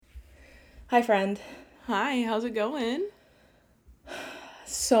Hi, friend. Hi, how's it going?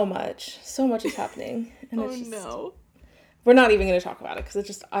 So much is happening. And Oh it's just, no. we're not even going to talk about it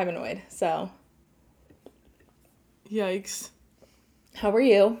because I'm annoyed. So, Yikes. how are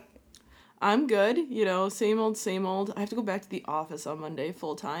you? I'm good, same old, same old. I have to go back to the office on Monday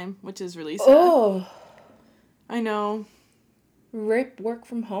full time, which is really sad. Oh, I know. rip work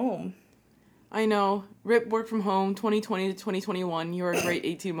from home. I know. RIP work from home 2020 to 2021. You were a great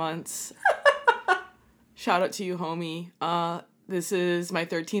 18 months. Shout out to you, homie. This is my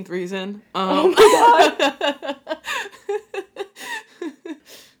 13th reason. Oh my god.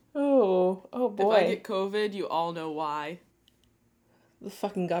 Oh If I boy. get COVID, you all know why. The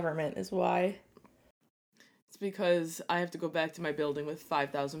fucking government is why. It's because I have to go back to my building with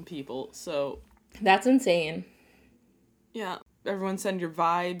 5,000 people, so That's insane. yeah. Everyone send your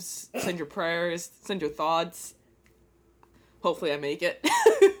vibes, send your prayers, send your thoughts. Hopefully I make it.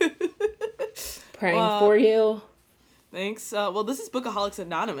 Praying for you. Thanks. Well, this is Bookaholics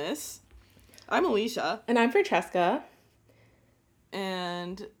Anonymous. I'm Alicia. And I'm Francesca.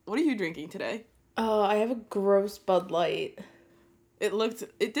 And what are you drinking today? Oh, I have a gross Bud Light.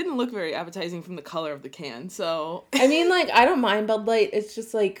 It didn't look very appetizing from the color of the can, so. I mean, I don't mind Bud Light. It's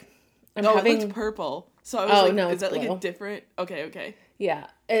just it looks purple. So I was no, is it's that blue. a different? Okay. Yeah,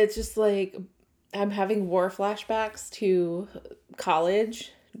 it's just I'm having war flashbacks to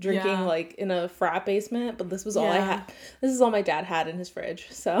college, drinking in a frat basement, but this was all I had. This is all my dad had in his fridge,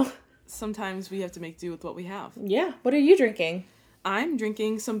 so. Sometimes we have to make do with what we have. Yeah, what are you drinking? I'm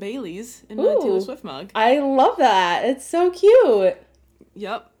drinking some Baileys in a Taylor Swift mug. I love that. It's so cute.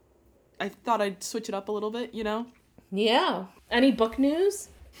 Yep. I thought I'd switch it up a little bit, Yeah. Any book news?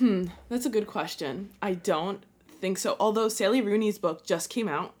 That's a good question. I don't think so. Although Sally Rooney's book just came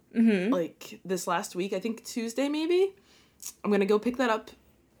out, this last week, I think Tuesday maybe. I'm gonna go pick that up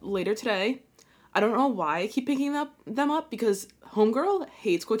later today. I don't know why I keep picking them up because Homegirl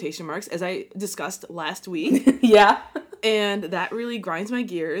hates quotation marks, as I discussed last week. Yeah. And that really grinds my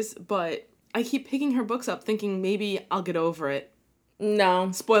gears, but I keep picking her books up thinking maybe I'll get over it.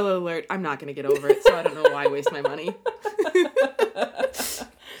 No. Spoiler alert, I'm not gonna get over it, so I don't know why waste my money.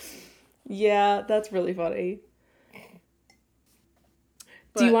 Yeah, that's really funny.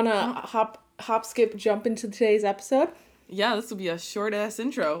 Do you want to hop, skip, jump into today's episode? Yeah, this will be a short-ass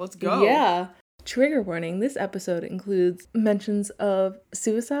intro. Let's go. Yeah. Trigger warning, this episode includes mentions of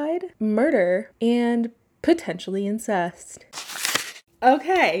suicide, murder, and potentially incest.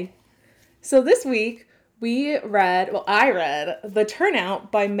 Okay. So this week, I read The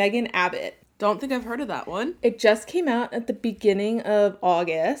Turnout by Megan Abbott. Don't think I've heard of that one. It just came out at the beginning of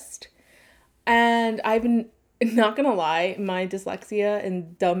August. And I've been, not gonna lie, my dyslexia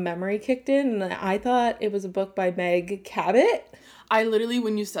and dumb memory kicked in, and I thought it was a book by Meg Cabot. I literally,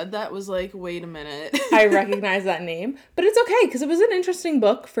 when you said that, was like, wait a minute. I recognize that name. But it's okay, because it was an interesting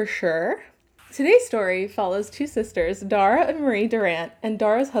book for sure. Today's story follows two sisters, Dara and Marie Durant, and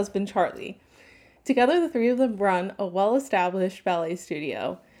Dara's husband, Charlie. Together, the three of them run a well-established ballet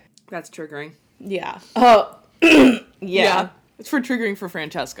studio. That's triggering. Yeah. Oh, yeah. It's for triggering for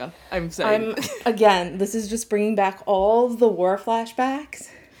Francesca, I'm saying. Again, this is just bringing back all the war flashbacks.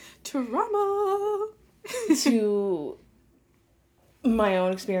 Trauma! To my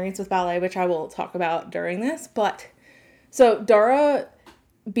own experience with ballet, which I will talk about during this. But, so Dara,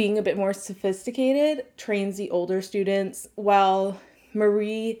 being a bit more sophisticated, trains the older students, while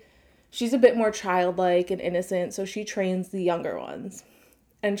Marie, she's a bit more childlike and innocent, so she trains the younger ones.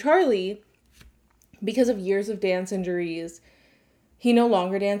 And Charlie, because of years of dance injuries, he no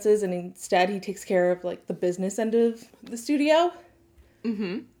longer dances, and instead he takes care of, the business end of the studio.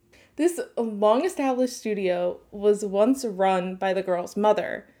 Mm-hmm. This long-established studio was once run by the girls'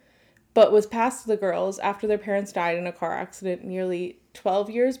 mother, but was passed to the girls after their parents died in a car accident nearly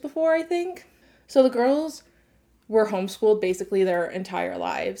 12 years before, I think. So the girls were homeschooled basically their entire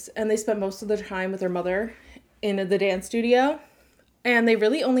lives, and they spent most of their time with their mother in the dance studio, and they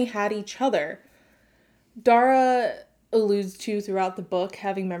really only had each other. Dara alludes to throughout the book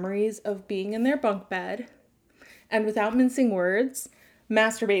having memories of being in their bunk bed, and without mincing words,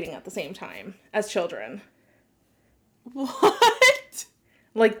 masturbating at the same time as children. What?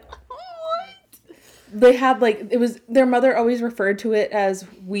 What? They had, it was, their mother always referred to it as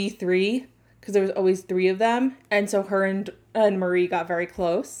we three, because there was always three of them, and so her and Marie got very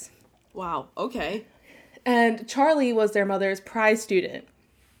close. Wow, okay. And Charlie was their mother's prize student.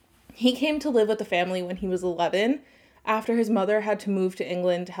 He came to live with the family when he was 11, after his mother had to move to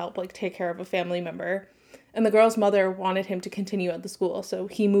England to help, take care of a family member. And the girl's mother wanted him to continue at the school, so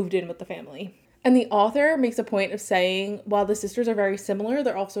he moved in with the family. And the author makes a point of saying, while the sisters are very similar,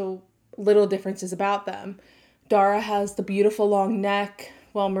 they're also little differences about them. Dara has the beautiful long neck,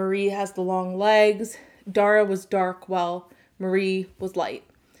 while Marie has the long legs. Dara was dark, while Marie was light.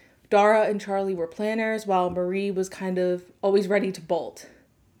 Dara and Charlie were planners, while Marie was kind of always ready to bolt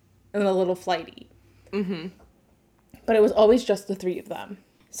and a little flighty. Mm-hmm. But it was always just the three of them.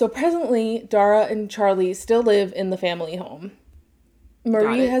 So presently, Dara and Charlie still live in the family home.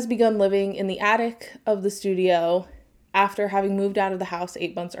 Marie has begun living in the attic of the studio after having moved out of the house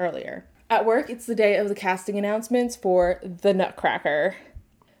 8 months earlier. At work, it's the day of the casting announcements for The Nutcracker.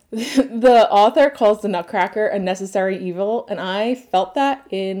 The author calls the Nutcracker a necessary evil, and I felt that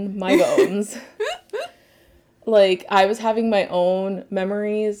in my bones. Like, I was having my own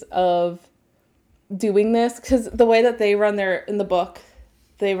memories of doing this, because the way that they run in the book,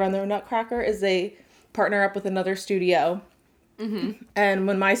 they run their Nutcracker is they partner up with another studio. Mm-hmm. And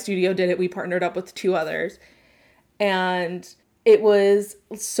when my studio did it, we partnered up with 2 others. And it was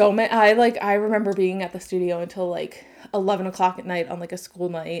so many. I remember being at the studio until like 11 o'clock at night on like a school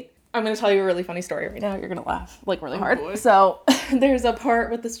night. I'm going to tell you a really funny story right now. You're going to laugh like really hard. Boy. So there's a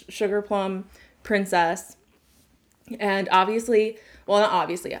part with the Sugar Plum Princess. And obviously, well, not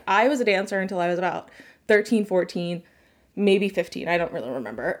obviously, I was a dancer until I was about 13, 14, maybe 15. I don't really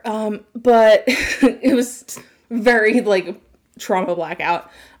remember. But it was very like trauma blackout.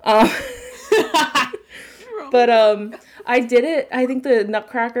 But I did it. I think the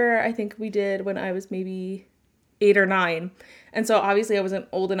Nutcracker, we did when I was maybe 8 or 9. And so obviously I wasn't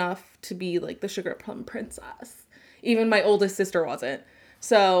old enough to be like the Sugar Plum Princess. Even my oldest sister wasn't.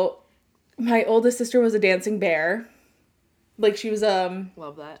 So my oldest sister was a dancing bear. Like she was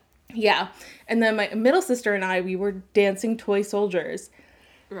love that. Yeah. And then my middle sister and I, we were dancing toy soldiers.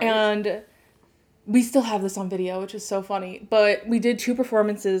 Right. And we still have this on video, which is so funny. But we did 2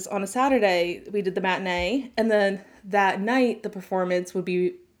 performances on a Saturday. We did the matinee. And then that night, the performance would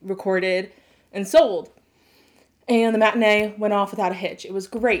be recorded and sold. And the matinee went off without a hitch. It was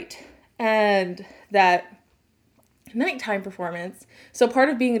great. And that nighttime performance, so part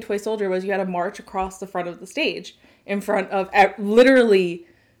of being a toy soldier was you had to march across the front of the stage in front of literally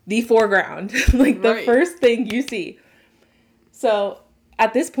the foreground. Like the first thing you see. So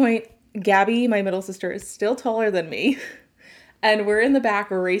at this point, Gabby, my middle sister, is still taller than me. And we're in the back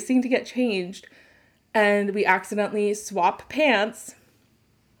racing to get changed. And we accidentally swap pants.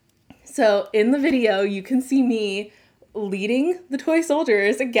 So in the video, you can see me leading the toy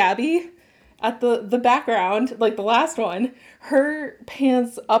soldiers and Gabby at the background, like the last one, her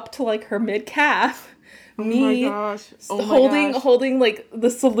pants up to like her mid-calf. Me holding like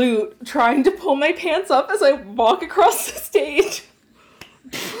the salute, trying to pull my pants up as I walk across the stage.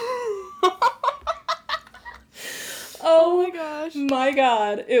 Oh my gosh. My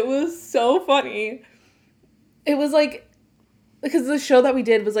God. It was so funny. It was like, because the show that we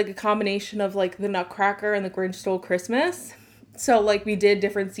did was like a combination of like the Nutcracker and the Grinch Stole Christmas. So like we did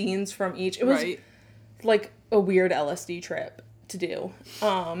different scenes from each. It was like a weird LSD trip to do.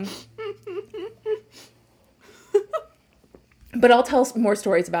 But I'll tell more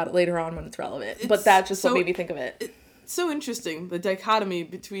stories about it later on when it's relevant. But that's just what made me think of it. It's so interesting, the dichotomy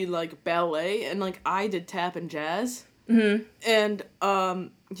between like ballet and like I did tap and jazz. Mm-hmm. And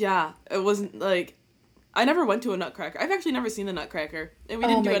yeah, it wasn't like, I never went to a Nutcracker. I've actually never seen the Nutcracker. And we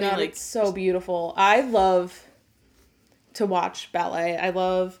didn't do any like... It's so beautiful. I love to watch ballet. I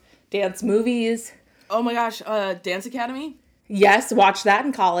love dance movies. Oh my gosh, Dance Academy? Yes, watched that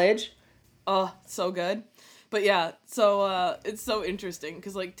in college. Oh, so good. But yeah, so it's so interesting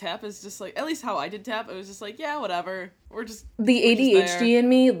because like tap is just like, at least how I did tap, it was just like, yeah, whatever. We're the ADHD in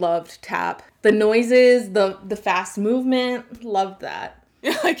me loved tap. The noises, the fast movement, loved that.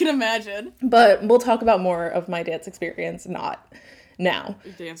 Yeah, I can imagine. But we'll talk about more of my dance experience, not now.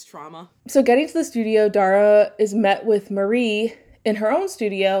 Dance trauma. So getting to the studio, Dara is met with Marie in her own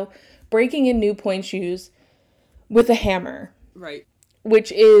studio, breaking in new pointe shoes with a hammer. Right.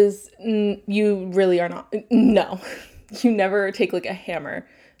 Which is, you really are not, no. You never take like a hammer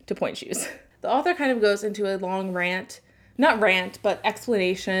to pointe shoes. The author kind of goes into a long but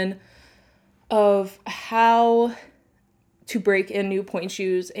explanation of how to break in new pointe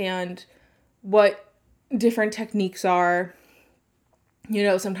shoes and what different techniques are. You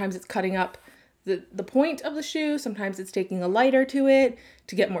know, sometimes it's cutting up the point of the shoe. Sometimes it's taking a lighter to it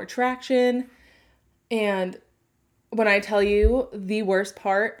to get more traction. And when I tell you the worst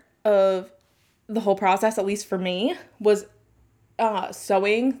part of the whole process, at least for me, was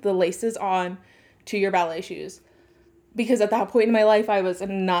sewing the laces on to your ballet shoes. Because at that point in my life, I was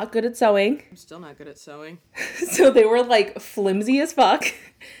not good at sewing. I'm still not good at sewing. So they were like flimsy as fuck.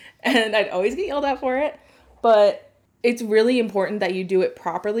 And I'd always get yelled at for it. But it's really important that you do it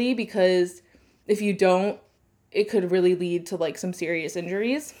properly, because if you don't, it could really lead to like some serious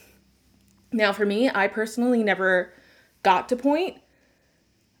injuries. Now, for me, I personally never got to point,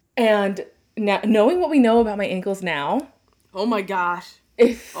 and now, knowing what we know about my ankles now, oh my gosh,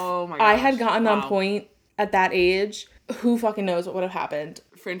 if oh my I gosh. had gotten on point at that age, who fucking knows what would have happened.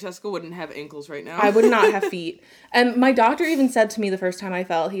 Francesca wouldn't have ankles right now. I would not have feet. And my doctor even said to me the first time I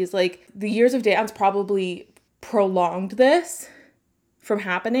fell, he's like, the years of dance probably prolonged this from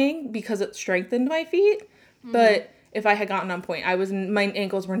happening because it strengthened my feet. But if I had gotten on point, my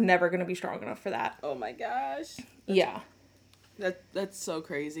ankles were never going to be strong enough for that. Oh my gosh. Yeah. That's so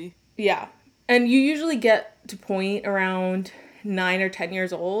crazy. Yeah. And you usually get to point around 9 or 10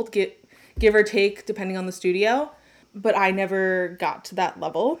 years old, give or take, depending on the studio. But I never got to that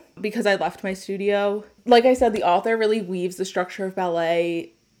level because I left my studio. Like I said, the author really weaves the structure of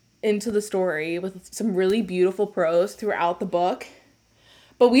ballet into the story with some really beautiful prose throughout the book.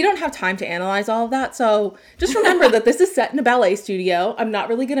 But we don't have time to analyze all of that. So just remember that this is set in a ballet studio. I'm not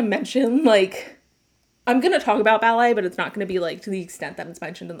really going to mention, like, I'm going to talk about ballet, but it's not going to be, like, to the extent that it's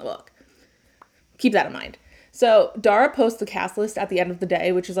mentioned in the book. Keep that in mind. So Dara posts the cast list at the end of the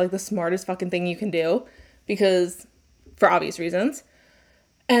day, which is, like, the smartest fucking thing you can do because... for obvious reasons.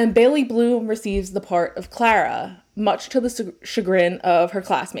 And Bailey Bloom receives the part of Clara, much to the chagrin of her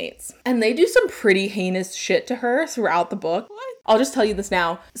classmates. And they do some pretty heinous shit to her throughout the book. What? I'll just tell you this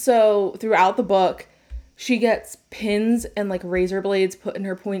now. So throughout the book, she gets pins and like razor blades put in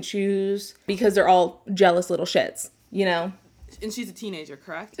her pointe shoes because they're all jealous little shits, you know? And she's a teenager,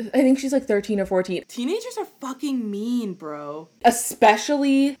 correct? I think she's like 13 or 14. Teenagers are fucking mean, bro.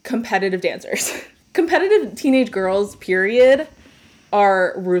 Especially competitive dancers. Competitive teenage girls, period,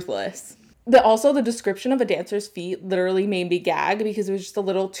 are ruthless. Also, the description of a dancer's feet literally made me gag because it was just a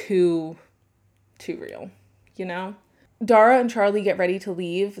little too real, you know? Dara and Charlie get ready to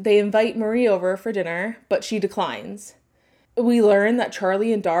leave. They invite Marie over for dinner, but she declines. We learn that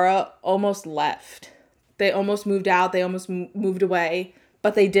Charlie and Dara almost left. They almost moved out, they almost moved away,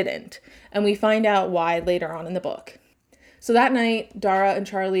 but they didn't. And we find out why later on in the book. So that night, Dara and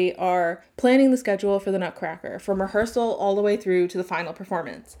Charlie are planning the schedule for the Nutcracker, from rehearsal all the way through to the final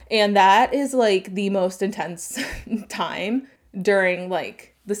performance. And that is like the most intense time during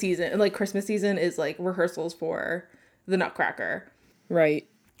like the season. Like Christmas season is like rehearsals for the Nutcracker. Right.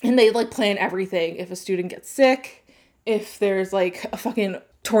 And they like plan everything. If a student gets sick, if there's like a fucking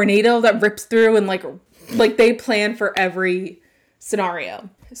tornado that rips through, and like they plan for every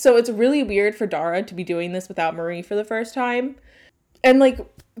scenario. So it's really weird for Dara to be doing this without Marie for the first time. And like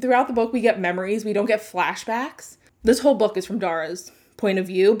throughout the book, we get memories. We don't get flashbacks. This whole book is from Dara's point of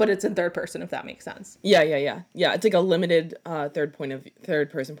view, but it's in third person, if that makes sense. Yeah. It's like a limited third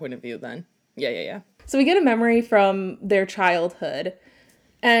person point of view then. Yeah. So we get a memory from their childhood.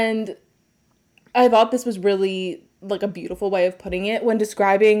 And I thought this was really like a beautiful way of putting it. When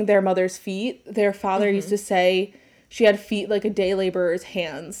describing their mother's feet, their father used to say she had feet like a day laborer's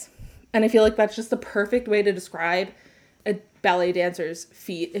hands. And I feel like that's just the perfect way to describe a ballet dancer's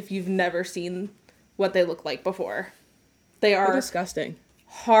feet if you've never seen what they look like before. They are disgusting.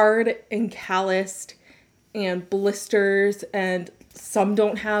 Hard and calloused and blisters, and some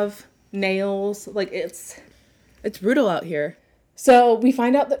don't have nails. Like it's brutal out here. So we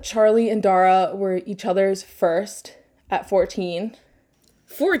find out that Charlie and Dara were each other's first at 14.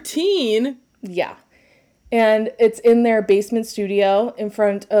 14? Yeah. And it's in their basement studio in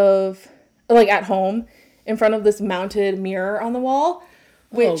front of, like at home, in front of this mounted mirror on the wall,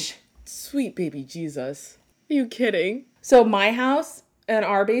 which... Oh, sweet baby Jesus. Are you kidding? So my house and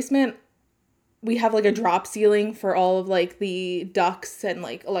our basement, we have like a drop ceiling for all of like the ducts and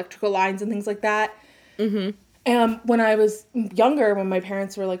like electrical lines and things like that. Mm-hmm. And when I was younger, when my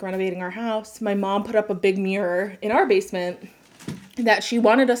parents were like renovating our house, my mom put up a big mirror in our basement that she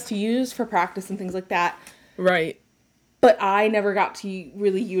wanted us to use for practice and things like that. Right. But I never got to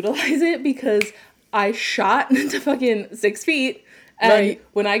really utilize it because I shot to fucking 6 feet. And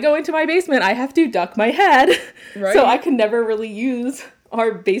when I go into my basement, I have to duck my head. Right. So I could never really use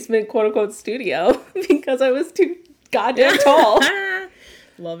our basement quote unquote studio because I was too goddamn tall.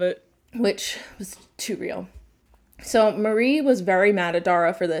 Love it. Which was too real. So Marie was very mad at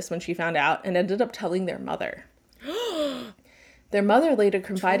Dara for this when she found out and ended up telling their mother. Their mother later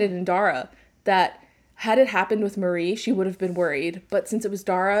confided in Dara that had it happened with Marie, she would have been worried. But since it was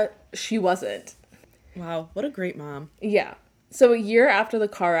Dara, she wasn't. Wow, what a great mom. Yeah. So a year after the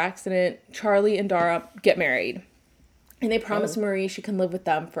car accident, Charlie and Dara get married. And they promise Marie she can live with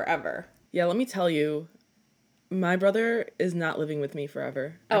them forever. Yeah, let me tell you, my brother is not living with me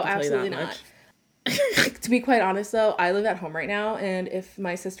forever. Oh, absolutely not. To be quite honest, though, I live at home right now, and if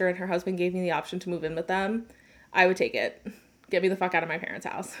my sister and her husband gave me the option to move in with them, I would take it. Get me the fuck out of my parents'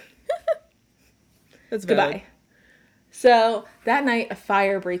 house. That's Goodbye. valid. So that night, a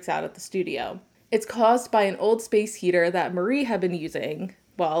fire breaks out at the studio. It's caused by an old space heater that Marie had been using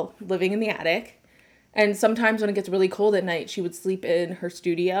while living in the attic. And sometimes when it gets really cold at night, she would sleep in her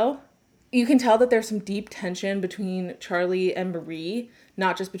studio. You can tell that there's some deep tension between Charlie and Marie,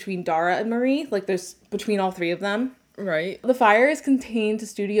 not just between Dara and Marie, like there's between all three of them. Right. The fire is contained to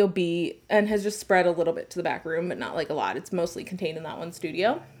Studio B and has just spread a little bit to the back room, but not like a lot. It's mostly contained in that one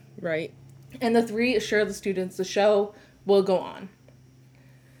studio. Right. And the three assure the students the show will go on.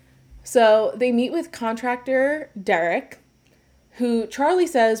 So they meet with contractor Derek, who Charlie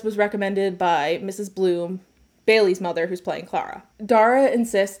says was recommended by Mrs. Bloom, Bailey's mother, who's playing Clara. Dara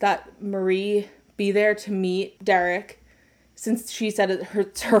insists that Marie be there to meet Derek, since she said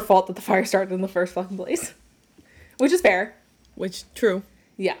it's her fault that the fire started in the first fucking place. Which is fair. Which, true.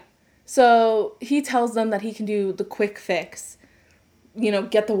 Yeah. So he tells them that he can do the quick fix,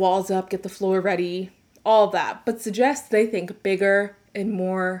 get the walls up, get the floor ready, all of that, but suggests they think bigger and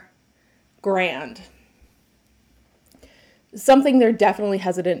more grand. Something they're definitely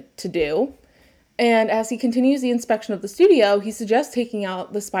hesitant to do. And as he continues the inspection of the studio, he suggests taking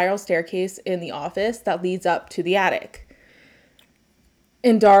out the spiral staircase in the office that leads up to the attic.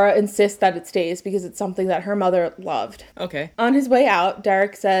 And Dara insists that it stays because it's something that her mother loved. Okay. On his way out,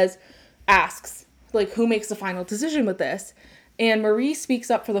 Derek asks, who makes the final decision with this? And Marie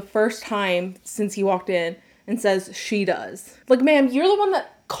speaks up for the first time since he walked in and says she does. Ma'am, you're the one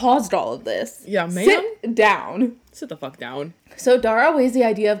that caused all of this. Yeah, ma'am. Sit down. Sit the fuck down. So Dara weighs the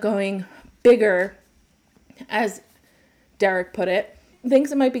idea of going bigger, as Derek put it.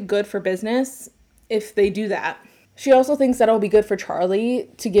 Thinks it might be good for business if they do that. She also thinks that it'll be good for Charlie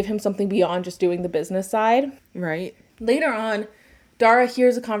to give him something beyond just doing the business side. Right. Later on, Dara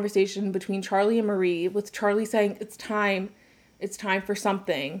hears a conversation between Charlie and Marie, with Charlie saying it's time for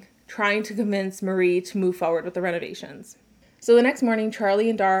something, trying to convince Marie to move forward with the renovations. So the next morning, Charlie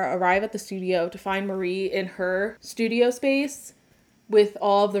and Dara arrive at the studio to find Marie in her studio space with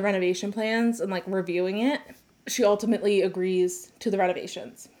all of the renovation plans and reviewing it. She ultimately agrees to the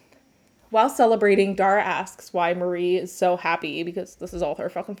renovations. While celebrating, Dara asks why Marie is so happy because this is all her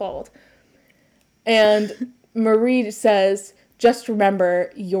fucking fault. And Marie says, just remember,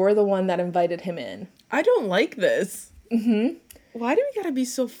 you're the one that invited him in. I don't like this. Mm-hmm. Why do we gotta be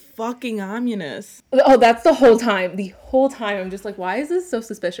so fucking ominous? Oh, that's the whole time. The whole time I'm just why is this so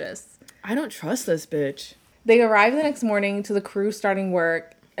suspicious? I don't trust this bitch. They arrive the next morning to the crew starting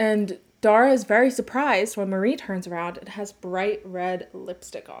work, and Dara is very surprised when Marie turns around and has bright red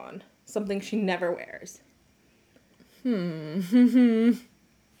lipstick on. Something she never wears.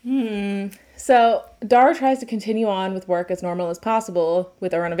 So Dara tries to continue on with work as normal as possible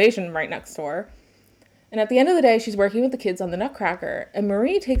with a renovation right next door. And at the end of the day, she's working with the kids on the Nutcracker, and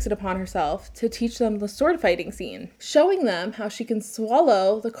Marie takes it upon herself to teach them the sword fighting scene, showing them how she can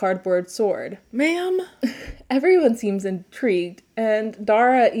swallow the cardboard sword. Ma'am? Everyone seems intrigued, and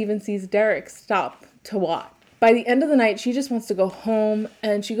Dara even sees Derek stop to watch. By the end of the night, she just wants to go home,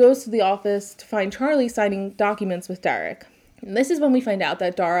 and she goes to the office to find Charlie signing documents with Derek. And this is when we find out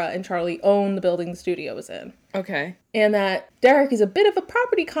that Dara and Charlie own the building the studio is in. Okay. And that Derek is a bit of a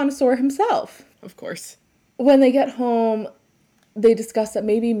property connoisseur himself. Of course. When they get home, they discuss that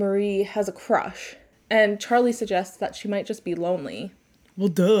maybe Marie has a crush, and Charlie suggests that she might just be lonely. Well,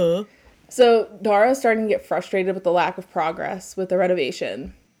 duh. So Dara's starting to get frustrated with the lack of progress with the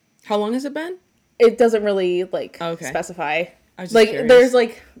renovation. How long has it been? It doesn't really, specify. I was just curious.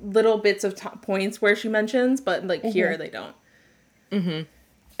 There's, little bits of points where she mentions, but, here they don't. Mm-hmm.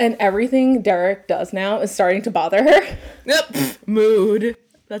 And everything Derek does now is starting to bother her. Yep. Mood.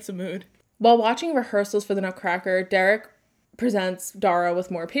 That's a mood. While watching rehearsals for the Nutcracker, Derek presents Dara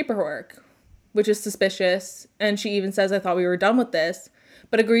with more paperwork, which is suspicious, and she even says, I thought we were done with this,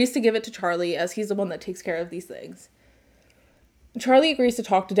 but agrees to give it to Charlie as he's the one that takes care of these things. Charlie agrees to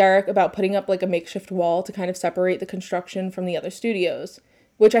talk to Derek about putting up a makeshift wall to kind of separate the construction from the other studios,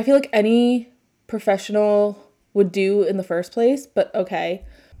 which I feel like any professional would do in the first place, but okay.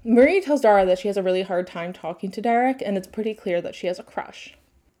 Marie tells Dara that she has a really hard time talking to Derek, and it's pretty clear that she has a crush.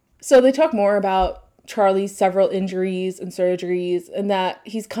 So they talk more about Charlie's several injuries and surgeries, and that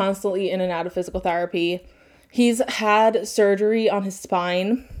he's constantly in and out of physical therapy. He's had surgery on his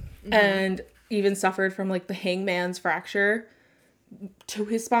spine, and even suffered from the hangman's fracture to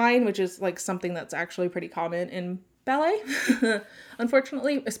his spine, which is something that's actually pretty common in ballet,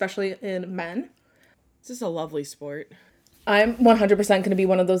 unfortunately, especially in men. This is a lovely sport. I'm 100% going to be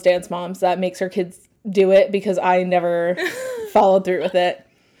one of those dance moms that makes her kids do it because I never followed through with it.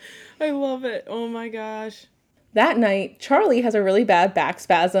 I love it. Oh my gosh. That night, Charlie has a really bad back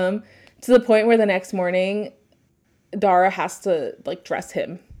spasm to the point where the next morning, Dara has to, like, dress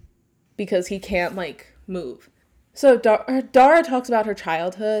him because he can't, like, move. So Dara talks about her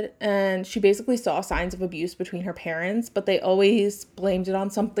childhood, and she basically saw signs of abuse between her parents, but they always blamed it on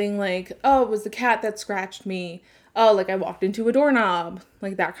something like, oh, it was the cat that scratched me. Oh, like, I walked into a doorknob.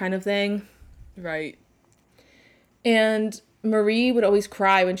 Like, that kind of thing. Right. And Marie would always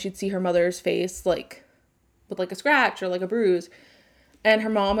cry when she'd see her mother's face, like, with, like, a scratch or, like, a bruise. And her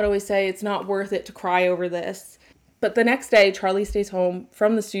mom would always say, it's not worth it to cry over this. But the next day, Charlie stays home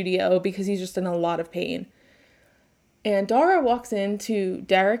from the studio because he's just in a lot of pain. And Dara walks into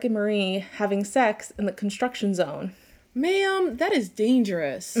Derek and Marie having sex in the construction zone. Ma'am, that is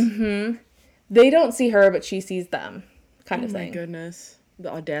dangerous. Mm-hmm. They don't see her, but she sees them, kind of thing. Oh my goodness.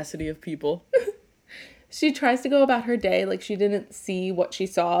 The audacity of people. She tries to go about her day like she didn't see what she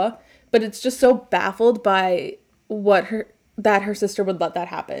saw, but it's just so baffled by that her sister would let that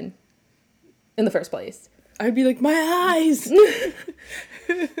happen in the first place. I'd be like, my eyes!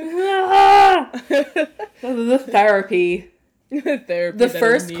 The therapy. Therapy. The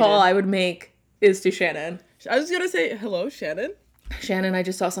first call I would make is to Shannon. I was gonna say, hello, Shannon. Shannon, I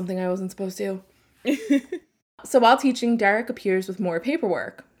just saw something I wasn't supposed to. So while teaching, Derek appears with more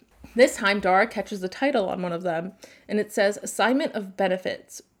paperwork. This time, Dara catches the title on one of them, and it says Assignment of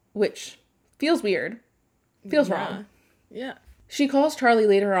Benefits, which feels weird. Feels wrong. Yeah. She calls Charlie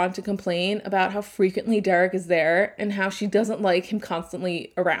later on to complain about how frequently Derek is there and how she doesn't like him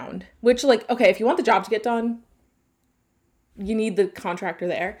constantly around. Which, like, okay, if you want the job to get done, you need the contractor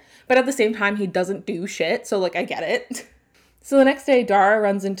there. But at the same time, he doesn't do shit, so, like, I get it. So the next day, Dara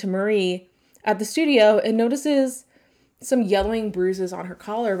runs into Marie at the studio and notices some yellowing bruises on her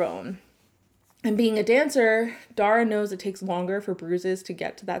collarbone. And being a dancer, Dara knows it takes longer for bruises to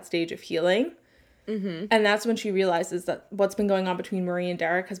get to that stage of healing. Mm-hmm. And that's when she realizes that what's been going on between Marie and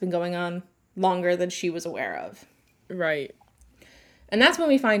Derek has been going on longer than she was aware of. Right. And that's when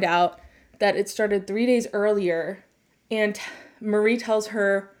we find out that it started 3 days earlier, and Marie tells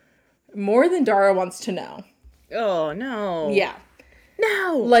her more than Dara wants to know. Oh, no. Yeah.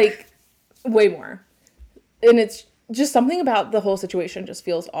 No! Like, way more. And it's just something about the whole situation just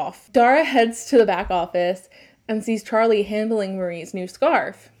feels off. Dara heads to the back office and sees Charlie handling Marie's new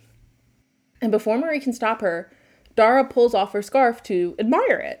scarf. And before Marie can stop her, Dara pulls off her scarf to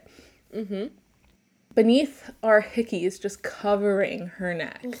admire it. Mm-hmm. Beneath are hickeys just covering her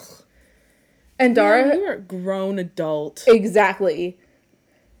neck. Ugh. And Dara... Man, you're a grown adult. Exactly.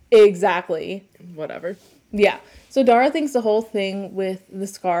 Whatever. Yeah. So Dara thinks the whole thing with the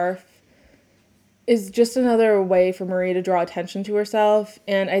scarf is just another way for Marie to draw attention to herself,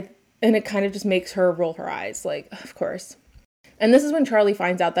 and it kind of just makes her roll her eyes, like, of course. And this is when Charlie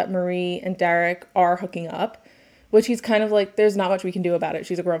finds out that Marie and Derek are hooking up, which he's kind of like, there's not much we can do about it.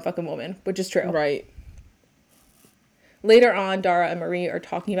 She's a grown fucking woman, which is true. Right. Later on, Dara and Marie are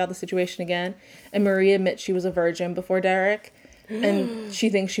talking about the situation again, and Marie admits she was a virgin before Derek, and she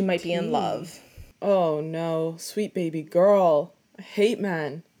thinks she might be in love. Oh no, sweet baby girl. I hate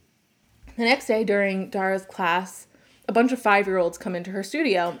men. The next day, during Dara's class, a bunch of 5-year-olds come into her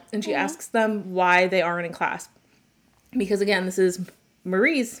studio, and she asks them why they aren't in class. Because, again, this is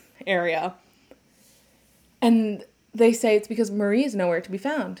Marie's area. And they say it's because Marie is nowhere to be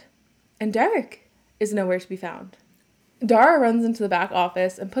found. And Derek is nowhere to be found. Dara runs into the back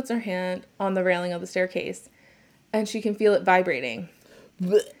office and puts her hand on the railing of the staircase, and she can feel it vibrating.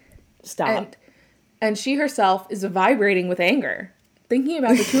 Stop. And she herself is vibrating with anger, thinking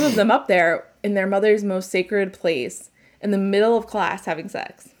about the two of them up there in their mother's most sacred place, in the middle of class having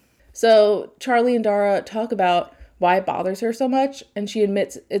sex. So Charlie and Dara talk about why it bothers her so much, and she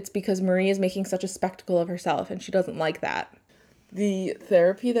admits it's because Marie is making such a spectacle of herself, and she doesn't like that. The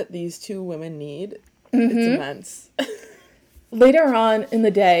therapy that these two women need, it's immense. Later on in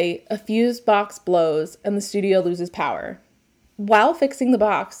the day, a fuse box blows, and the studio loses power. While fixing the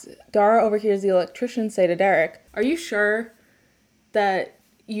box, Dara overhears the electrician say to Derek, "Are you sure that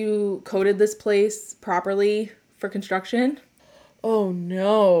you coded this place properly for construction?" Oh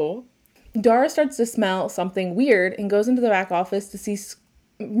no. Dara starts to smell something weird and goes into the back office to see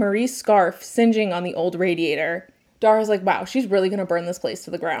Marie's scarf singeing on the old radiator. Dara's like, wow, she's really going to burn this place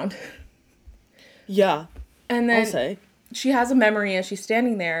to the ground. Yeah. And then I'll say. She has a memory as she's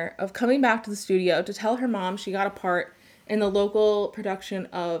standing there of coming back to the studio to tell her mom she got a part in the local production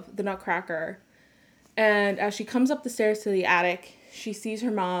of The Nutcracker. And as she comes up the stairs to the attic, she sees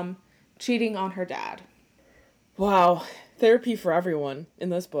her mom cheating on her dad. Wow. Therapy for everyone in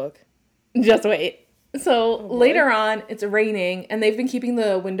this book. Just wait. So later on, it's raining, and they've been keeping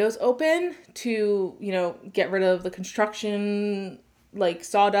the windows open to, get rid of the construction, like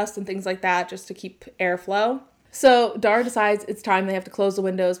sawdust and things like that, just to keep airflow. So Dara decides it's time they have to close the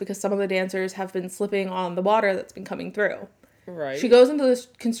windows because some of the dancers have been slipping on the water that's been coming through. Right. She goes into the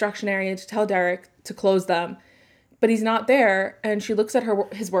construction area to tell Derek to close them, but he's not there, and she looks at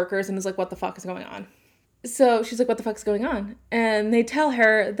his workers and is like, what the fuck is going on? So she's like, what the fuck's going on? And they tell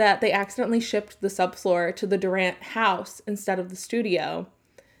her that they accidentally shipped the subfloor to the Durant house instead of the studio.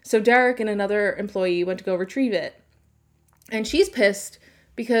 So Derek and another employee went to go retrieve it. And she's pissed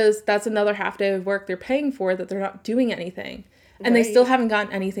because that's another half day of work they're paying for that they're not doing anything. And they still haven't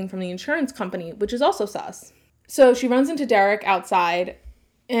gotten anything from the insurance company, which is also sus. So she runs into Derek outside,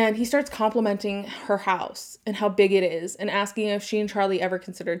 and he starts complimenting her house and how big it is and asking if she and Charlie ever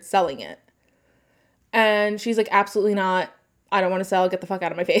considered selling it. And she's like, absolutely not. I don't want to sell. Get the fuck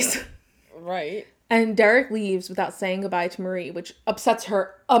out of my face. Right. And Derek leaves without saying goodbye to Marie, which upsets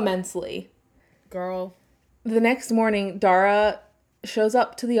her immensely. Girl. The next morning, Dara shows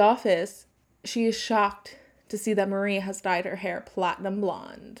up to the office. She is shocked to see that Marie has dyed her hair platinum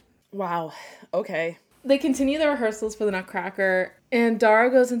blonde. Wow. Okay. They continue the rehearsals for the Nutcracker, and Dara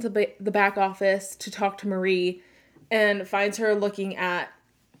goes into the back office to talk to Marie and finds her looking at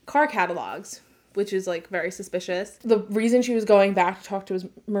car catalogs, which is, like, very suspicious. The reason she was going back to talk to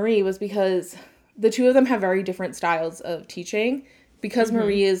Marie was because the two of them have very different styles of teaching. Because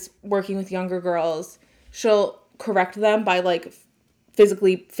Marie is working with younger girls, she'll correct them by, like,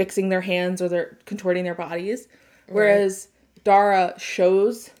 physically fixing their hands or they're contorting their bodies. Whereas Dara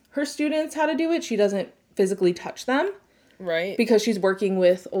shows her students how to do it. She doesn't physically touch them. Right. Because she's working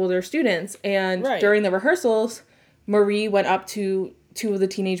with older students. And during the rehearsals, Marie went up to two of the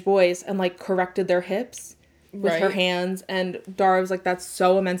teenage boys and, like, corrected their hips with her hands. And Dara was like, that's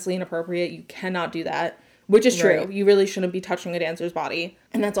so immensely inappropriate. You cannot do that. Which is true. You really shouldn't be touching a dancer's body.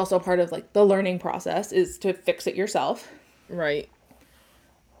 And that's also part of, like, the learning process is to fix it yourself. Right.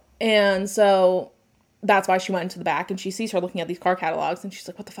 And so that's why she went into the back, and she sees her looking at these car catalogs, and she's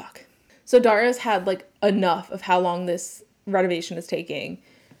like, what the fuck? So Dara's had, like, enough of how long this renovation is taking.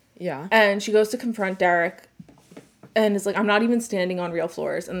 Yeah. And she goes to confront Derek and is like, I'm not even standing on real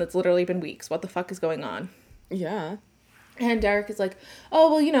floors, and it's literally been weeks. What the fuck is going on? Yeah. And Derek is like,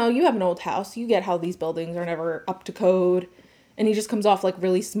 oh, well, you have an old house. You get how these buildings are never up to code. And he just comes off, like,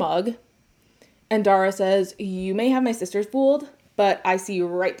 really smug. And Dara says, you may have my sisters fooled, but I see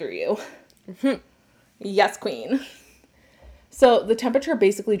right through you. Yes, queen. So the temperature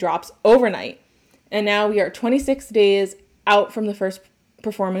basically drops overnight. And now we are 26 days out from the first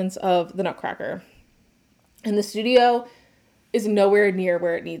performance of the Nutcracker. And the studio is nowhere near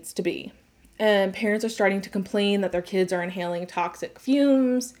where it needs to be. And parents are starting to complain that their kids are inhaling toxic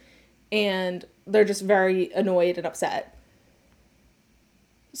fumes. And they're just very annoyed and upset.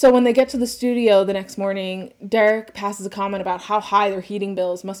 So when they get to the studio the next morning, Derek passes a comment about how high their heating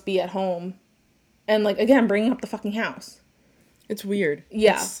bills must be at home. And, like, again, bringing up the fucking house. It's weird.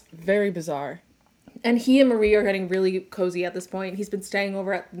 Yeah. It's very bizarre. And he and Marie are getting really cozy at this point. He's been staying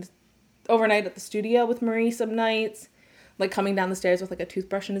overnight at the studio with Marie some nights. Like, coming down the stairs with, like, a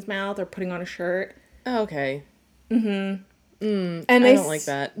toothbrush in his mouth or putting on a shirt. Okay. And I don't like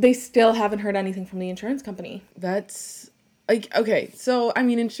that. They still haven't heard anything from the insurance company. That's... Like, okay, so, I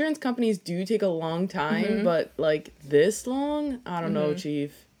mean, insurance companies do take a long time, but, like, this long? I don't know,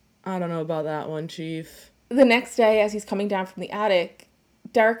 Chief. I don't know about that one, Chief. The next day, as he's coming down from the attic,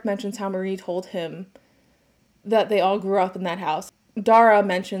 Derek mentions how Marie told him that they all grew up in that house. Dara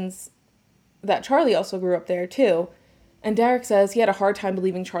mentions that Charlie also grew up there, too. And Derek says he had a hard time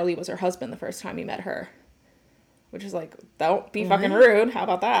believing Charlie was her husband the first time he met her. Which is like, don't be fucking rude. How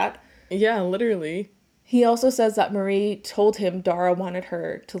about that? Yeah, literally. He also says that Marie told him Dara wanted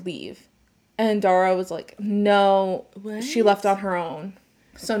her to leave. And Dara was like, no, she left on her own.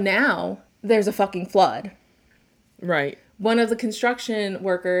 So now there's a fucking flood. Right. One of the construction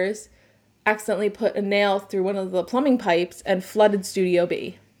workers accidentally put a nail through one of the plumbing pipes and flooded Studio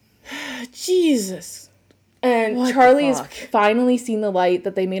B. Jesus. And What Charlie the has fuck? finally seen the light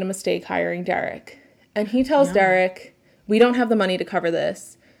that they made a mistake hiring Derek. And he tells Derek, we don't have the money to cover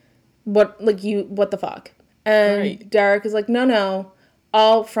this. What the fuck? And Derek is like, no,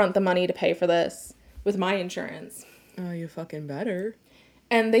 I'll front the money to pay for this with my insurance. Oh, you fucking better.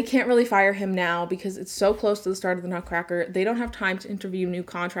 And they can't really fire him now because it's so close to the start of the Nutcracker. They don't have time to interview new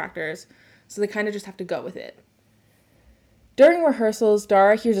contractors, so they kind of just have to go with it. During rehearsals,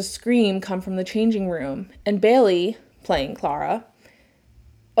 Dara hears a scream come from the changing room, and Bailey, playing Clara,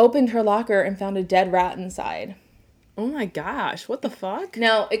 opened her locker and found a dead rat inside. Oh my gosh, what the fuck?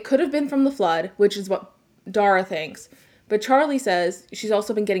 Now, it could have been from the flood, which is what Dara thinks. But Charlie says she's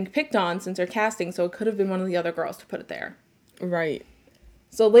also been getting picked on since her casting, so it could have been one of the other girls to put it there. Right.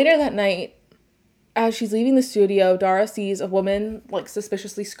 So later that night, as she's leaving the studio, Dara sees a woman, like,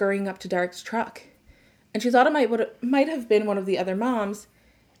 suspiciously scurrying up to Derek's truck. And she thought it might have been one of the other moms,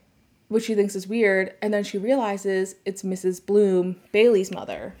 which she thinks is weird, and then she realizes it's Mrs. Bloom, Bailey's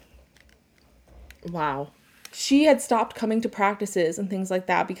mother. Wow. She had stopped coming to practices and things like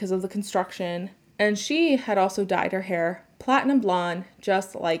that because of the construction, and she had also dyed her hair platinum blonde,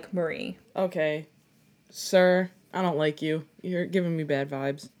 just like Marie. Okay. Sir, I don't like you. You're giving me bad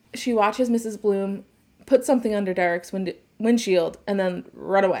vibes. She watches Mrs. Bloom put something under Derek's windshield and then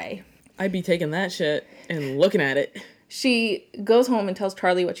run away. I'd be taking that shit and looking at it. She goes home and tells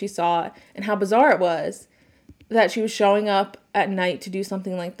Charlie what she saw and how bizarre it was that she was showing up at night to do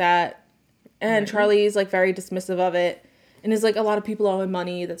something like that. And Charlie's, like, very dismissive of it and is like, a lot of people owe him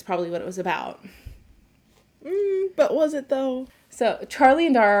money. That's probably what it was about. But was it, though? So Charlie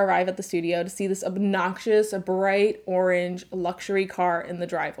and Dara arrive at the studio to see this obnoxious, bright orange luxury car in the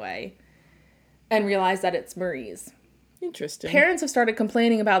driveway and realize that it's Marie's. Interesting. Parents have started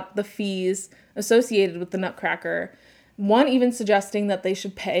complaining about the fees associated with the Nutcracker, one even suggesting that they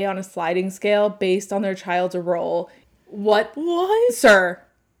should pay on a sliding scale based on their child's role. What? Sir.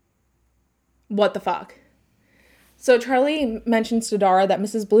 What the fuck? So Charlie mentions to Dara that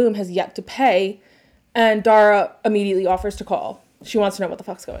Mrs. Bloom has yet to pay, and Dara immediately offers to call. She wants to know what the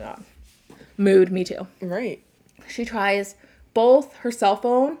fuck's going on. Mood, me too. Right. She tries both her cell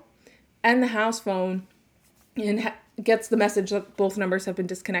phone and the house phone and gets the message that both numbers have been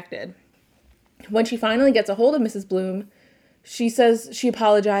disconnected. When she finally gets a hold of Mrs. Bloom, she says she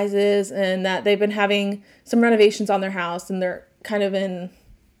apologizes and that they've been having some renovations on their house and they're kind of in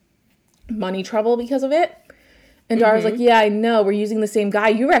money trouble because of it. And Dara's like, yeah, I know, we're using the same guy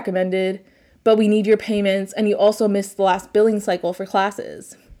you recommended, but we need your payments, and you also missed the last billing cycle for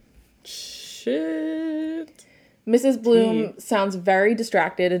classes. Shit. Mrs. Bloom sounds very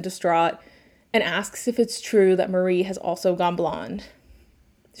distracted and distraught and asks if it's true that Marie has also gone blonde.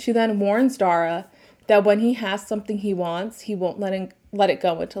 She then warns Dara that when he has something he wants, he won't let it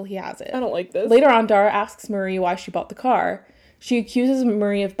go until he has it. I don't like this. Later on, Dara asks Marie why she bought the car. She accuses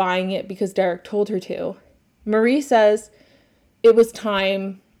Marie of buying it because Derek told her to. Marie says it was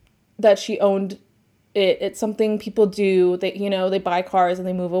time that she owned it. It's something people do. They buy cars and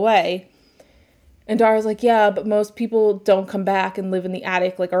they move away. And Dara's like, yeah, but most people don't come back and live in the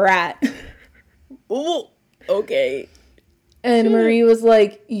attic like a rat. Ooh, okay. And Marie was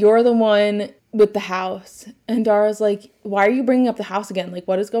like, you're the one with the house. And Dara's like, why are you bringing up the house again? Like,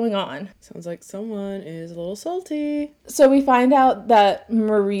 what is going on? Sounds like someone is a little salty. So we find out that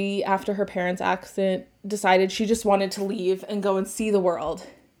Marie, after her parents' accident, decided she just wanted to leave and go and see the world.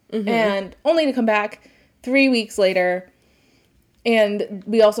 And only to come back 3 weeks later. And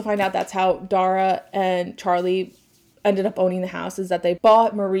we also find out that's how Dara and Charlie ended up owning the house, is that they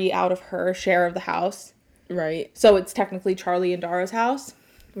bought Marie out of her share of the house. Right. So it's technically Charlie and Dara's house.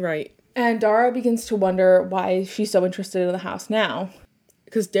 Right. And Dara begins to wonder why she's so interested in the house now.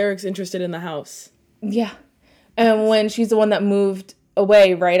 Because Derek's interested in the house. Yeah. And when she's the one that moved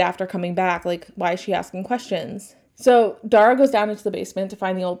away right after coming back, like, why is she asking questions? So Dara goes down into the basement to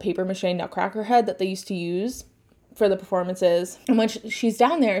find the old paper mache Nutcracker head that they used to use for the performances. And when she's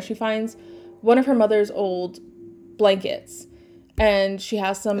down there, she finds one of her mother's old blankets. And she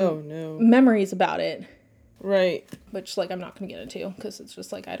has some memories about it. Right. Which, like, I'm not going to get into because it's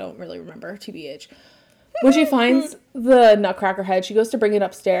just, like, I don't really remember, TBH. When she finds the Nutcracker head, she goes to bring it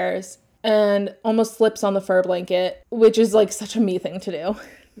upstairs and almost slips on the fur blanket, which is, like, such a me thing to do.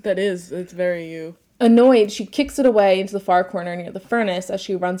 That is. It's very you. Annoyed, she kicks it away into the far corner near the furnace as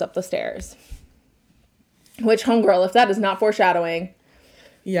she runs up the stairs. Which, homegirl, if that is not foreshadowing.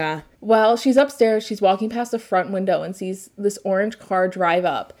 Yeah. Well, she's upstairs, she's walking past the front window and sees this orange car drive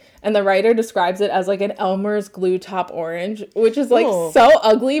up. And the writer describes it as, like, an Elmer's glue top orange, which is, like, so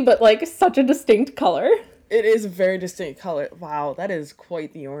ugly, but, like, such a distinct color. It is a very distinct color. Wow, that is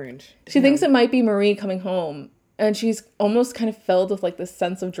quite the orange. She thinks it might be Marie coming home, and she's almost kind of filled with, like, this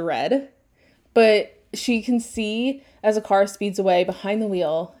sense of dread. But she can see, as a car speeds away, behind the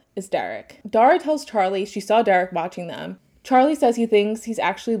wheel is Derek. Dara tells Charlie she saw Derek watching them. Charlie says he thinks he's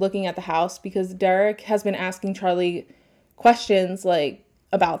actually looking at the house because Derek has been asking Charlie questions, like,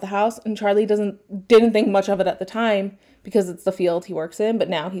 about the house, and Charlie didn't think much of it at the time because it's the field he works in, but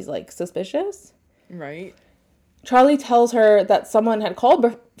now he's, like, suspicious. Right. Charlie tells her that someone had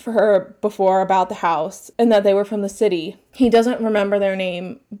called for her before about the house and that they were from the city. He doesn't remember their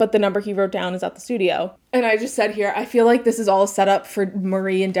name, but the number he wrote down is at the studio. And I just said here, I feel like this is all set up for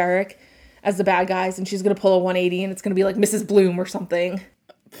Marie and Derek as the bad guys, and she's going to pull a 180 and it's going to be like Mrs. Bloom or something.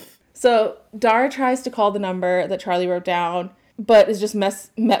 So Dara tries to call the number that Charlie wrote down, but is just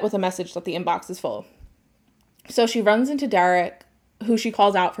met with a message that the inbox is full. So she runs into Derek, who she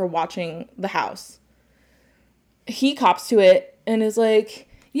calls out for watching the house. He cops to it and is like,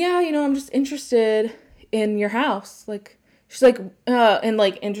 yeah, I'm just interested in your house. Like, she's like, and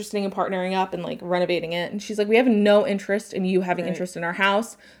like interested in partnering up and like renovating it. And she's like, we have no interest in you having interest in our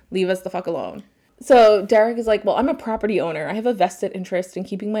house. Leave us the fuck alone. So Derek is like, well, I'm a property owner. I have a vested interest in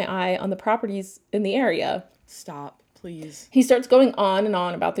keeping my eye on the properties in the area. Stop, please. He starts going on and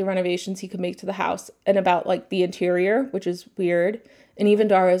on about the renovations he could make to the house and about like the interior, which is weird. And even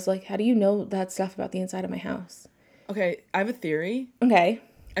Dara's like, how do you know that stuff about the inside of my house? Okay, I have a theory. Okay.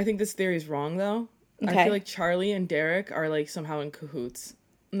 I think this theory is wrong, though. Okay. I feel like Charlie and Derek are, like, somehow in cahoots.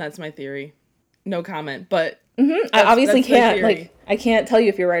 And that's my theory. No comment, but... I obviously can't, like, I can't tell you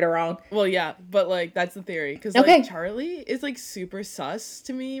if you're right or wrong. Well, yeah, but, like, that's the theory. Because, okay. like, Charlie is, like, super sus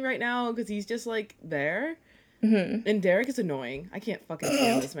to me right now, because he's just, like, there. And Derek is annoying. I can't fucking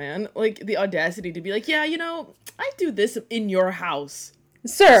stand this man. Like, the audacity to be like, yeah, I do this in your house.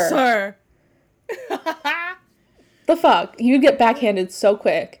 Sir. The fuck? You'd get backhanded so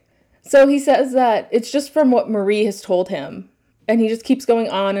quick. So he says that it's just from what Marie has told him. And he just keeps going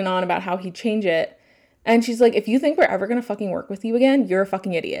on and on about how he'd change it. And she's like, if you think we're ever going to fucking work with you again, you're a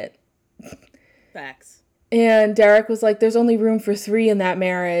fucking idiot. Facts. And Derek was like, there's only room for 3 in that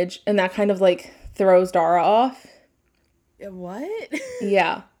marriage. And that kind of like throws Dara off. What?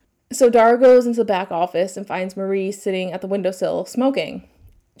 Yeah. So Dara goes into the back office and finds Marie sitting at the windowsill smoking.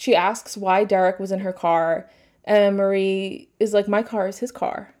 She asks why Derek was in her car. And Marie is like, my car is his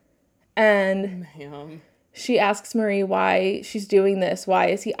car. And she asks Marie why she's doing this. Why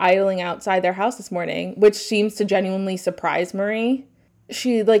is he idling outside their house this morning? Which seems to genuinely surprise Marie.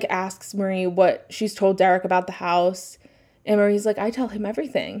 She, like, asks Marie what she's told Derek about the house. And Marie's like, I tell him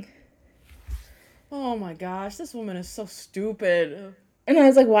everything. Oh my gosh, this woman is so stupid. And I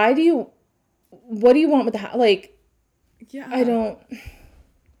was like, what do you want with the house? Like, yeah. I don't...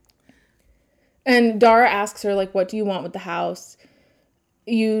 And Dara asks her, like, what do you want with the house?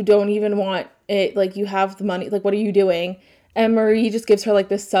 You don't even want it. Like, you have the money. Like, what are you doing? And Marie just gives her, like,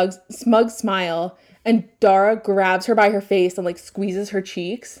 this smug smile. And Dara grabs her by her face and, like, squeezes her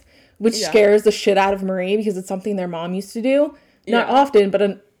cheeks, which scares the shit out of Marie because it's something their mom used to do. Not often,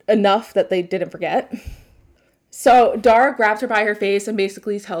 but enough that they didn't forget. So Dara grabs her by her face and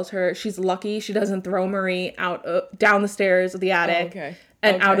basically tells her she's lucky she doesn't throw Marie out down the stairs of the attic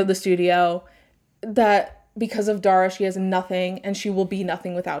and out of the studio. That because of Dara, she has nothing, and she will be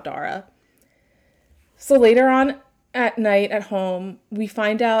nothing without Dara. So later on at night at home, we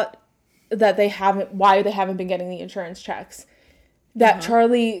find out that why they haven't been getting the insurance checks. That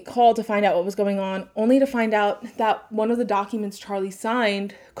Charlie called to find out what was going on, only to find out that one of the documents Charlie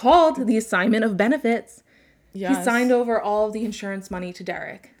signed called the assignment of benefits. Yes. He signed over all of the insurance money to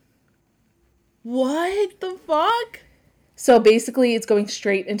Derek. What the fuck? So basically, it's going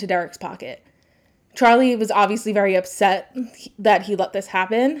straight into Derek's pocket. Charlie was obviously very upset that he let this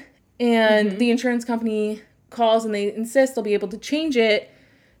happen. And the insurance company calls and they insist they'll be able to change it,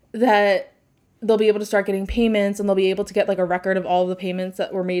 that they'll be able to start getting payments and they'll be able to get like a record of all of the payments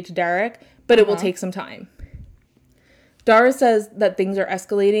that were made to Derek, but it will take some time. Dara says that things are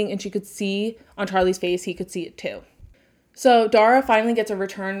escalating and she could see on Charlie's face, he could see it too. So Dara finally gets a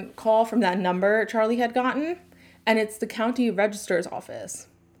return call from that number Charlie had gotten, and it's the county registrar's office.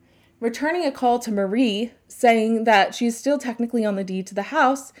 Returning a call to Marie saying that she's still technically on the deed to the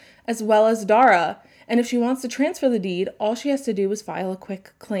house, as well as Dara, and if she wants to transfer the deed, all she has to do is file a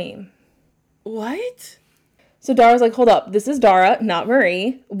quick claim. What? So Dara's like, hold up, this is Dara, not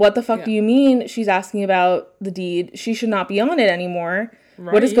Marie. What the fuck do you mean she's asking about the deed? She should not be on it anymore.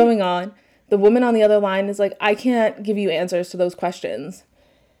 Right. What is going on? The woman on the other line is like, I can't give you answers to those questions.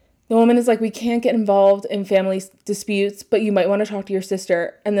 The woman is like, we can't get involved in family disputes, but you might want to talk to your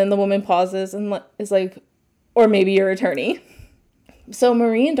sister. And then the woman pauses and is like, or maybe your attorney. So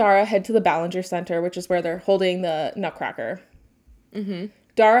Marie and Dara head to the Ballinger Center, which is where they're holding the Nutcracker.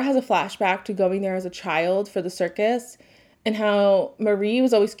 Dara has a flashback to going there as a child for the circus and how Marie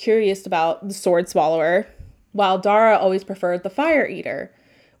was always curious about the sword swallower, while Dara always preferred the fire eater,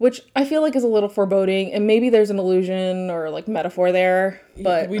 which I feel like is a little foreboding, and maybe there's an illusion or like metaphor there,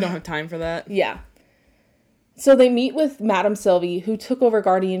 but we don't have time for that. Yeah. So they meet with Madame Sylvie, who took over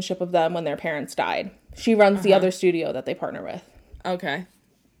guardianship of them when their parents died. She runs the other studio that they partner with. Okay.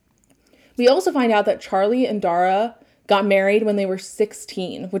 We also find out that Charlie and Dara got married when they were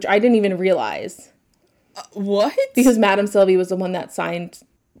 16, which I didn't even realize. What? Because Madame Sylvie was the one that signed,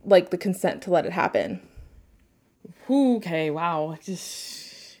 like, the consent to let it happen. Okay, wow.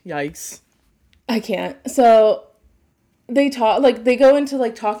 Just, yikes. I can't. So, they go into,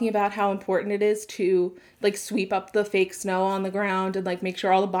 like, talking about how important it is to, like, sweep up the fake snow on the ground and, like, make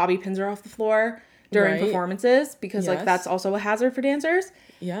sure all the bobby pins are off the floor during performances. Because, like, that's also a hazard for dancers.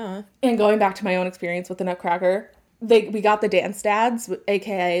 Yeah. And going back to my own experience with the Nutcracker, we got the dance dads,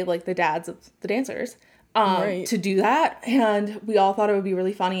 aka, like, the dads of the dancers, to do that. And we all thought it would be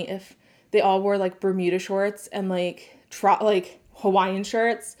really funny if they all wore, like, Bermuda shorts and, like, Hawaiian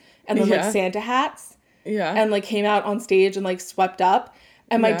shirts and then, like, Santa hats. Yeah. And, like, came out on stage and, like, swept up.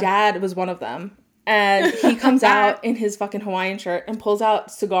 And my dad was one of them. And he comes out in his fucking Hawaiian shirt and pulls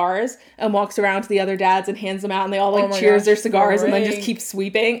out cigars and walks around to the other dads and hands them out. And they all, like, cheers their cigars and then just keep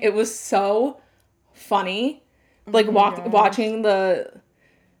sweeping. It was so funny. Like, watching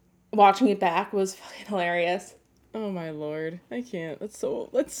it back was fucking hilarious. Oh, my Lord. I can't. That's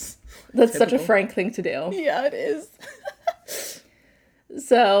such a Frank thing to do. Yeah, it is.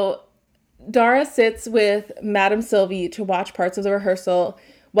 So, Dara sits with Madame Sylvie to watch parts of the rehearsal,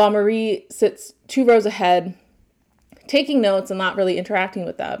 while Marie sits 2 rows ahead, taking notes and not really interacting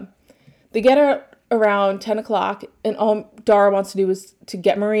with them. They get around 10 o'clock, and all Dara wants to do is to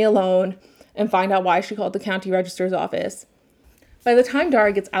get Marie alone and find out why she called the county registrar's office. By the time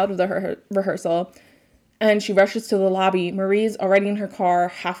Dara gets out of the rehearsal and she rushes to the lobby, Marie's already in her car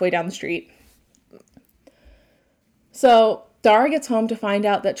halfway down the street. So Dara gets home to find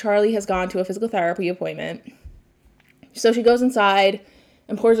out that Charlie has gone to a physical therapy appointment. So she goes inside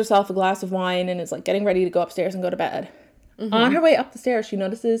and pours herself a glass of wine and is, like, getting ready to go upstairs and go to bed. Mm-hmm. On her way up the stairs, she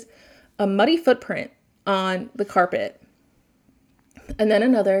notices a muddy footprint on the carpet. And then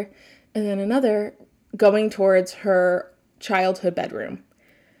another, going towards her childhood bedroom.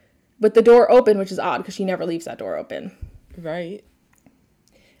 With the door open, which is odd because she never leaves that door open. Right.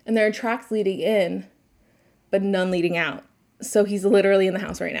 And there are tracks leading in, but none leading out. So he's literally in the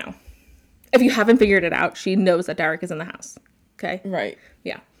house right now. If you haven't figured it out, she knows that Derek is in the house. Okay? Right.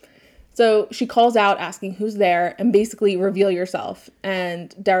 Yeah. So she calls out asking who's there and basically reveal yourself.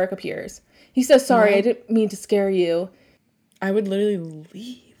 And Derek appears. He says, sorry, I didn't mean to scare you. I would literally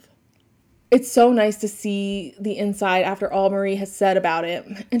leave. It's so nice to see the inside after all Marie has said about it.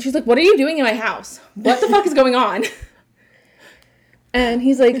 And she's like, what are you doing in my house? What the fuck is going on? And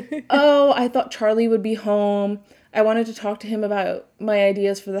he's like, oh, I thought Charlie would be home. I wanted to talk to him about my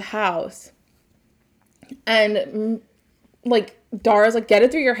ideas for the house. And, like, Dara's like, get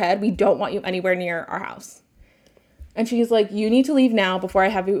it through your head. We don't want you anywhere near our house. And she's like, you need to leave now before I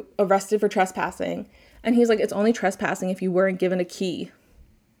have you arrested for trespassing. And he's like, it's only trespassing if you weren't given a key.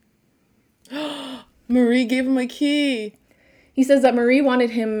 Marie gave him a key. He says that Marie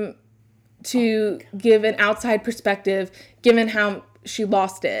wanted him to give an outside perspective given how she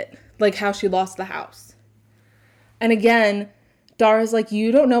lost it. Like, how she lost the house. And again, Dara's like,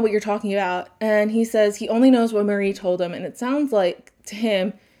 you don't know what you're talking about. And he says he only knows what Marie told him. And it sounds like, to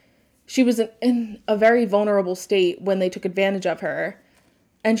him, she was in a very vulnerable state when they took advantage of her.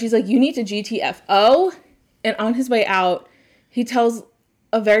 And she's like, you need to GTFO. And on his way out, he tells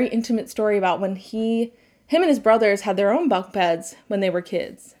a very intimate story about when him and his brothers had their own bunk beds when they were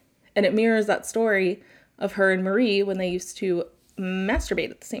kids. And it mirrors that story of her and Marie when they used to masturbate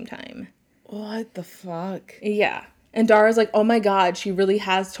at the same time. What the fuck? Yeah. And Dara's like, oh my God, she really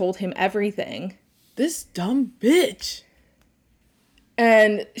has told him everything. This dumb bitch.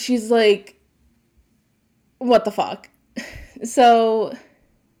 And she's like, what the fuck? So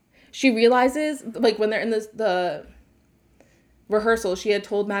she realizes, like, when they're in the rehearsal, she had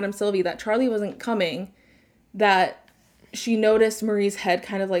told Madame Sylvie that Charlie wasn't coming, that she noticed Marie's head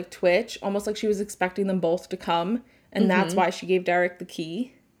kind of, like, twitch, almost like she was expecting them both to come, and that's why she gave Derek the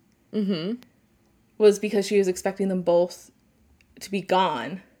key. Mm-hmm. Was because she was expecting them both to be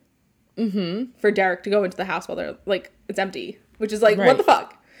gone. Mm-hmm. For Derek to go into the house while they're, like, it's empty. Which is like, what the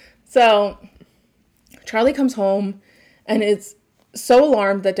fuck? So Charlie comes home and is so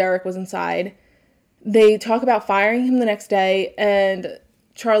alarmed that Derek was inside. They talk about firing him the next day, and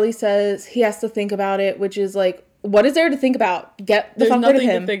Charlie says he has to think about it, which is like, what is there to think about? Get the fuck rid of him. There's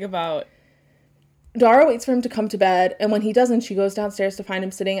nothing to think about. Dara waits for him to come to bed, and when he doesn't, she goes downstairs to find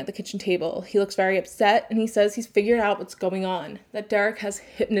him sitting at the kitchen table. He looks very upset, and he says he's figured out what's going on, that Derek has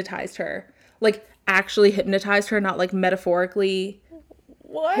hypnotized her. Like, actually hypnotized her, not, like, metaphorically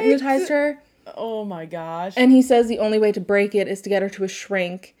hypnotized her. Oh, my gosh. And he says the only way to break it is to get her to a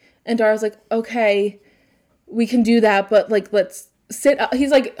shrink And Dara's like, okay, we can do that, but like, let's sit up.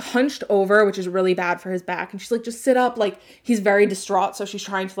 He's like hunched over, which is really bad for his back. And she's like, just sit up. Like, he's very distraught. So she's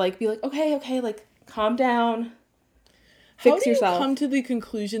trying to like be like, okay, like calm down. Fix yourself. How do you come to the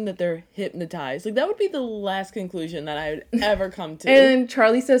conclusion that they're hypnotized? Like, that would be the last conclusion that I would ever come to. And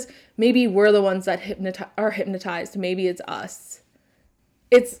Charlie says, maybe we're the ones that are hypnotized. Maybe it's us.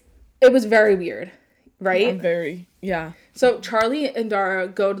 It was very weird, right? Yeah. So Charlie and Dara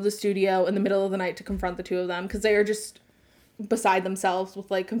go to the studio in the middle of the night to confront the two of them because they are just beside themselves with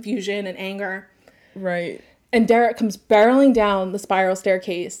like confusion and anger. Right. And Derek comes barreling down the spiral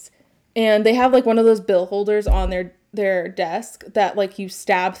staircase, and they have like one of those bill holders on their desk that like you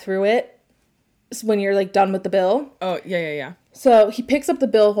stab through it when you're like done with the bill. Oh, yeah. So he picks up the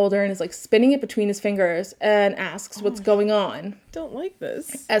bill holder and is like spinning it between his fingers and asks what's going on. Don't like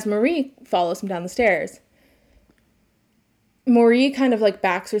this. As Marie follows him down the stairs. Marie kind of like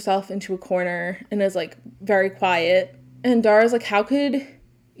backs herself into a corner and is like very quiet. And Dara's like, how could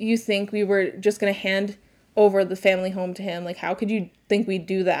you think we were just going to hand over the family home to him? Like, how could you think we'd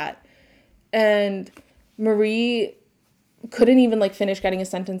do that? And Marie couldn't even like finish getting a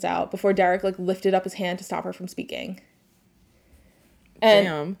sentence out before Derek like lifted up his hand to stop her from speaking.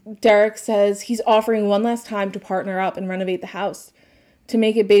 And Derek says he's offering one last time to partner up and renovate the house to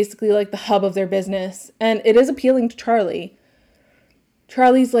make it basically like the hub of their business. And it is appealing to Charlie.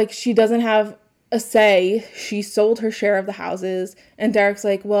 Charlie's like, she doesn't have a say. She sold her share of the houses. And Derek's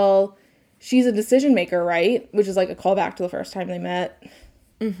like, well, she's a decision maker, right? Which is like a callback to the first time they met.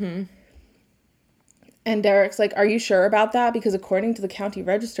 Mm-hmm. And Derek's like, are you sure about that? Because according to the county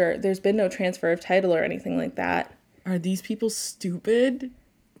register, there's been no transfer of title or anything like that. Are these people stupid?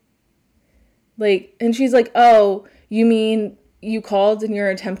 Like, and she's like, oh, you mean you called in your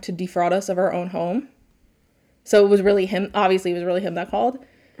attempt to defraud us of our own home? So it was really him. Obviously, it was really him that called.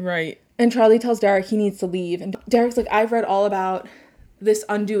 Right. And Charlie tells Derek he needs to leave. And Derek's like, I've read all about this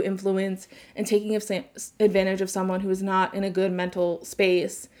undue influence and taking advantage of someone who is not in a good mental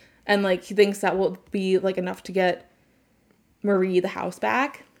space. And, like, he thinks that will be, like, enough to get Marie the house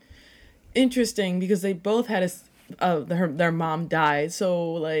back. Interesting, because they both had their mom died.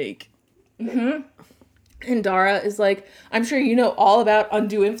 So, like... Mm-hmm. And Dara is like, I'm sure you know all about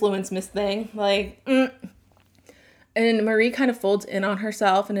undue influence, Miss Thing. Like, And Marie kind of folds in on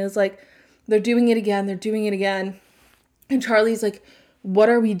herself and is like, they're doing it again. And Charlie's like, what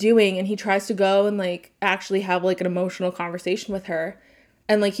are we doing? And he tries to go and, like, actually have, like, an emotional conversation with her.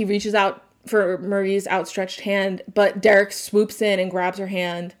 And, like, he reaches out for Marie's outstretched hand, but Derek swoops in and grabs her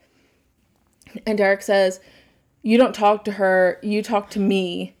hand. And Derek says, you don't talk to her, you talk to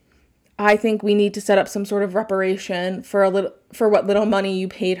me. I think we need to set up some sort of reparation for what little money you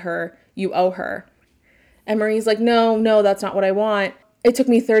paid her, you owe her. And Marie's like, no, that's not what I want. It took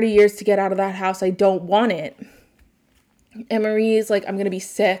me 30 years to get out of that house. I don't want it. And Marie's like, I'm going to be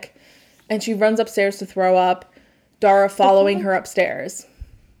sick. And she runs upstairs to throw up, Dara following her upstairs.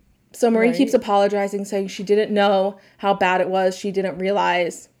 So Marie keeps apologizing, saying she didn't know how bad it was. She didn't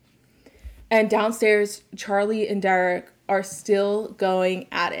realize. And downstairs, Charlie and Derek are still going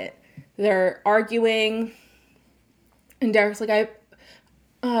at it. They're arguing. And Derek's like,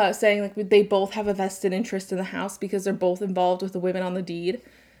 saying like they both have a vested interest in the house because they're both involved with the women on the deed.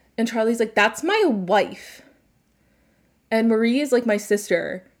 And Charlie's like, that's my wife. And Marie is like my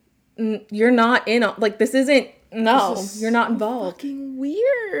sister. You're not in on, like, this isn't, no, you're not involved. Fucking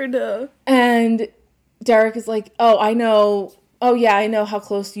weird. And Derek is like, I know how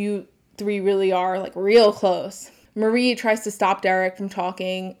close you three really are, like real close. Marie tries to stop Derek from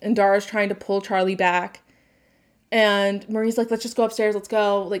talking, and Dara's trying to pull Charlie back. And Marie's like, let's just go upstairs, let's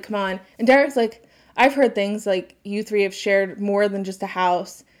go, like, come on. And Derek's like, I've heard things like you three have shared more than just a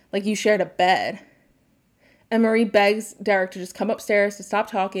house, like you shared a bed. And Marie begs Derek to just come upstairs to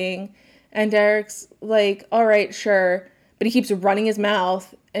stop talking. And Derek's like, all right, sure. But he keeps running his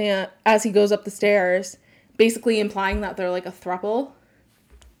mouth and as he goes up the stairs, basically implying that they're like a throuple.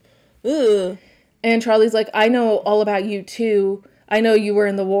 Ugh. And Charlie's like, I know all about you too. I know you were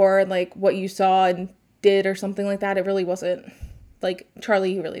in the war and like what you saw and did or something like that. It really wasn't like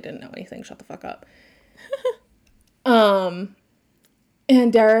Charlie really didn't know anything. Shut the fuck up.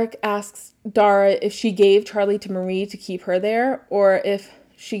 And Derek asks Dara if she gave Charlie to Marie to keep her there or if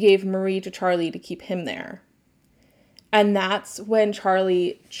she gave Marie to Charlie to keep him there. And that's when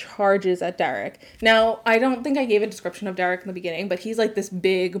Charlie charges at Derek. Now, I don't think I gave a description of Derek in the beginning, but he's like this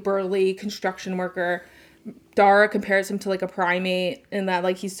big, burly construction worker. Dara compares him to like a primate in that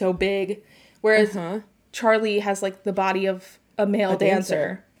like he's so big. Whereas Charlie has like the body of a male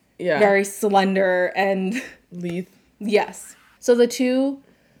dancer. Yeah. Very slender and... Lithe. Yes. So the two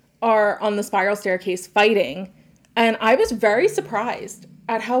are on the spiral staircase fighting. And I was very surprised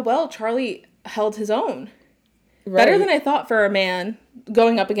at how well Charlie held his own. Right. Better than I thought for a man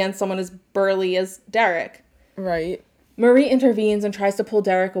going up against someone as burly as Derek. Right. Marie intervenes and tries to pull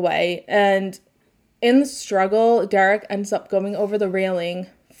Derek away. And in the struggle, Derek ends up going over the railing,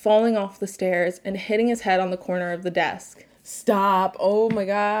 falling off the stairs, and hitting his head on the corner of the desk. Stop. Oh my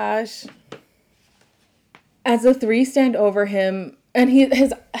gosh. As the three stand over him, and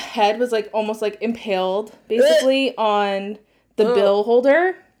his head was like almost like impaled basically on the bill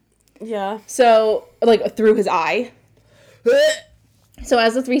holder. Yeah. So like through his eye. So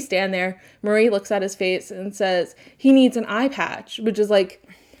as the three stand there, Marie looks at his face and says he needs an eye patch, which is like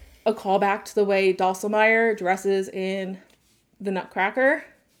a callback to the way Drosselmeyer dresses in The Nutcracker.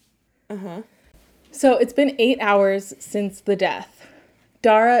 Uh-huh. So it's been 8 hours since the death.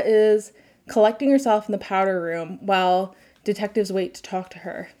 Dara is collecting herself in the powder room while detectives wait to talk to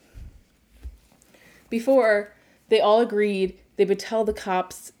her. Before, they all agreed they would tell the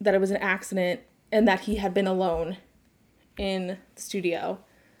cops that it was an accident and that he had been alone in the studio.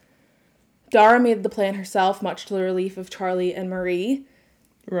 Dara made the plan herself, much to the relief of Charlie and Marie.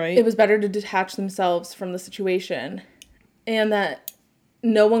 Right. It was better to detach themselves from the situation, and that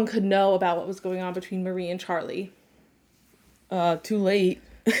no one could know about what was going on between Marie and Charlie. Too late.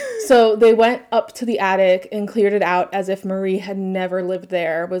 So they went up to the attic and cleared it out as if Marie had never lived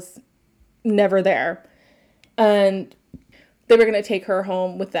there, was never there. And they were going to take her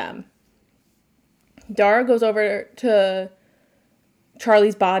home with them. Dara goes over to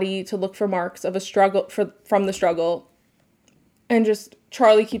Charlie's body to look for marks of a struggle from the struggle. And just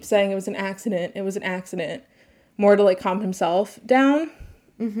Charlie keeps saying it was an accident. It was an accident. More to like calm himself down.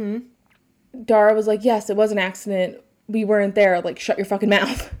 Mm-hmm. Dara was like, yes, it was an accident. We weren't there. Like, shut your fucking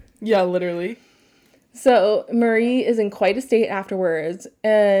mouth. Yeah, literally. So Marie is in quite a state afterwards.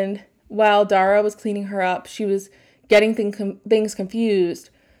 And while Dara was cleaning her up, she was getting things confused,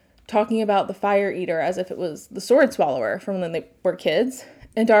 talking about the fire eater as if it was the sword swallower from when they were kids.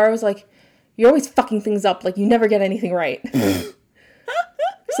 And Dara was like, you're always fucking things up. Like, you never get anything right.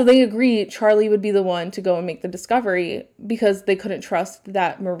 So they agreed Charlie would be the one to go and make the discovery because they couldn't trust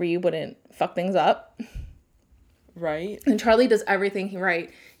that Marie wouldn't fuck things up. Right. And Charlie does everything right.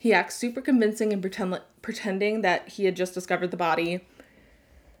 He acts super convincing and pretending that he had just discovered the body.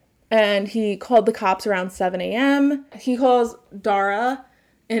 And he called the cops around 7 a.m. He calls Dara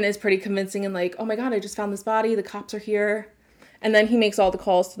and is pretty convincing and like, oh my God, I just found this body. The cops are here. And then he makes all the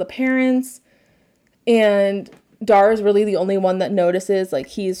calls to the parents. And Dara is really the only one that notices like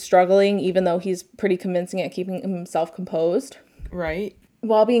he's struggling, even though he's pretty convincing at keeping himself composed. Right.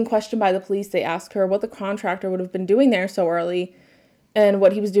 While being questioned by the police, they asked her what the contractor would have been doing there so early and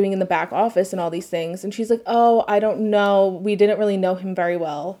what he was doing in the back office and all these things. And she's like, oh, I don't know. We didn't really know him very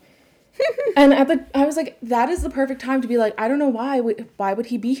well. And I was like, that is the perfect time to be like, I don't know why would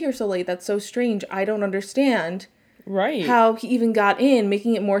he be here so late? That's so strange. I don't understand. Right. How he even got in,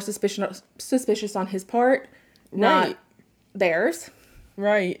 making it more suspicious on his part, not theirs.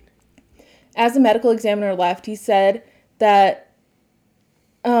 Right. As the medical examiner left, he said that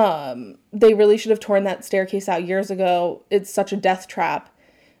they really should have torn that staircase out years ago. It's such a death trap.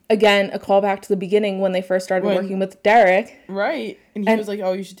 Again, a callback to the beginning when they first started working with Derek. Right. And he was like,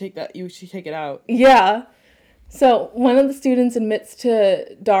 oh, you should take it out. Yeah. So one of the students admits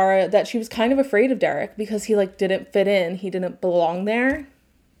to Dara that she was kind of afraid of Derek because he like didn't fit in. He didn't belong there.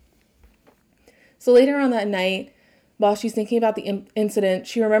 So later on that night, while she's thinking about the incident,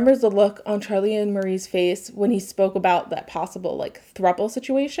 she remembers the look on Charlie and Marie's face when he spoke about that possible like throuple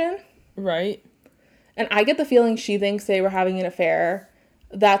situation. Right. And I get the feeling she thinks they were having an affair.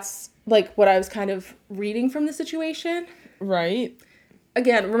 That's like what I was kind of reading from the situation. Right.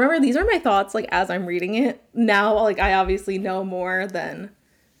 Again, remember, these are my thoughts like as I'm reading it. Now, like I obviously know more than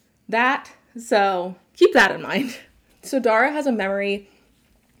that. So keep that in mind. So Dara has a memory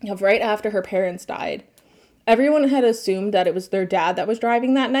of right after her parents died. Everyone had assumed that it was their dad that was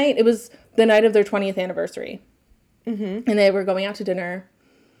driving that night. It was the night of their 20th anniversary. Mm-hmm. And they were going out to dinner.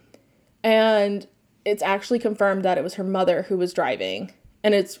 And it's actually confirmed that it was her mother who was driving.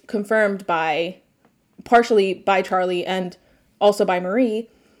 And it's confirmed partially by Charlie and also by Marie,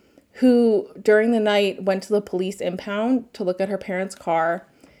 who during the night went to the police impound to look at her parents' car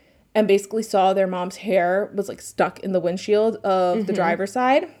and basically saw their mom's hair was like stuck in the windshield of the driver's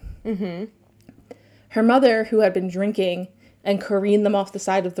side. Mm-hmm. Her mother, who had been drinking and careened them off the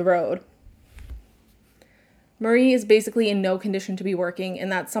side of the road. Marie is basically in no condition to be working,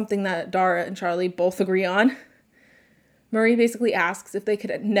 and that's something that Dara and Charlie both agree on. Marie basically asks if they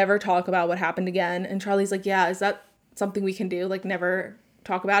could never talk about what happened again, and Charlie's like, yeah, is that something we can do? Like, never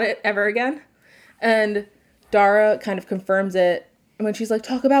talk about it ever again. And Dara kind of confirms it when she's like,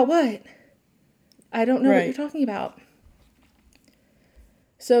 talk about what? I don't know what you're talking about.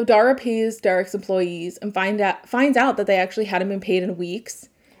 So Dara pays Derek's employees and finds out that they actually hadn't been paid in weeks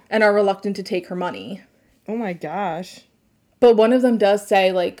and are reluctant to take her money. Oh my gosh. But one of them does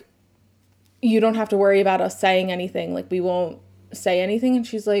say, like, you don't have to worry about us saying anything. Like, we won't say anything. And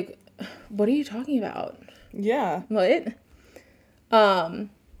she's like, what are you talking about? Yeah. What?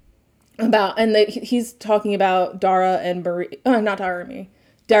 He's talking about Dara and Marie. Not Dara and Marie.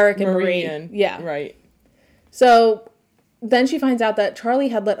 Derek and Marie. Yeah. Right. So then she finds out that Charlie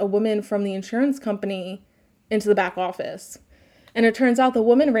had let a woman from the insurance company into the back office. And it turns out the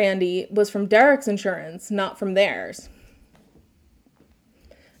woman, Randy, was from Derek's insurance, not from theirs.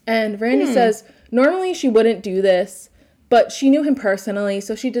 And Randy says normally she wouldn't do this, but she knew him personally,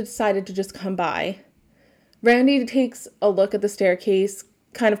 so she decided to just come by. Randy takes a look at the staircase,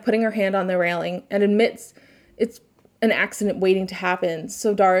 kind of putting her hand on the railing, and admits it's an accident waiting to happen.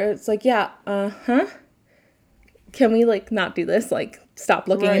 So Dara's like, yeah, can we, like, not do this? Like, stop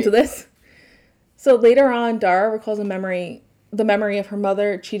looking into this? So later on, Dara recalls the memory of her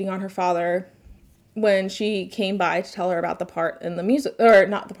mother cheating on her father when she came by to tell her about the part in the music, or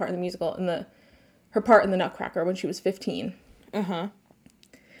not the part in the musical, her part in the Nutcracker when she was 15. Uh-huh.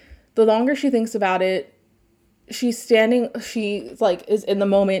 The longer she thinks about it, is in the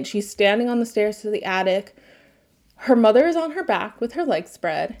moment. She's standing on the stairs to the attic. Her mother is on her back with her legs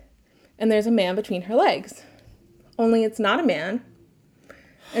spread, and there's a man between her legs. Only it's not a man.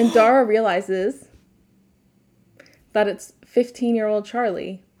 And Dara realizes that it's 15-year-old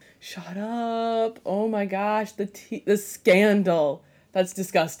Charlie. Shut up. Oh my gosh. The scandal. That's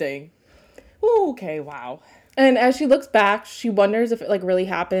disgusting. Ooh, okay, wow. And as she looks back, she wonders if it, like, really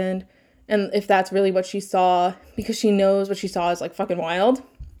happened and if that's really what she saw, because she knows what she saw is, like, fucking wild.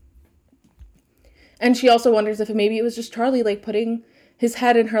 And she also wonders if maybe it was just Charlie, like, putting his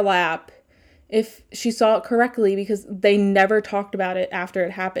head in her lap, if she saw it correctly, because they never talked about it after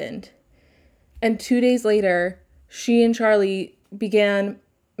it happened. And 2 days later, she and Charlie began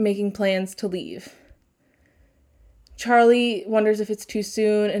making plans to leave. Charlie wonders if it's too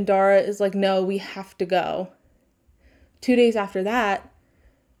soon, and Dara is like, no, we have to go. 2 days after that,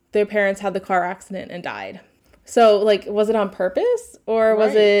 their parents had the car accident and died. So, like, was it on purpose, or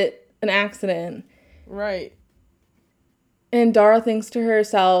was it an accident? Right. And Dara thinks to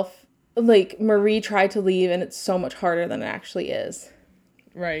herself, like, Marie tried to leave, and it's so much harder than it actually is.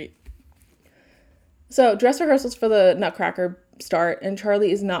 Right. So, dress rehearsals for the Nutcracker start, and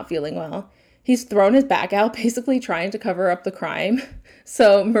Charlie is not feeling well. He's thrown his back out, basically trying to cover up the crime.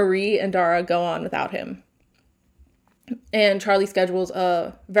 So Marie and Dara go on without him. And Charlie schedules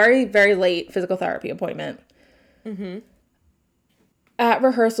a very, very late physical therapy appointment. Mm-hmm. At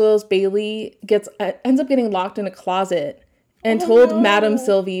rehearsals, Bailey ends up getting locked in a closet and told Madame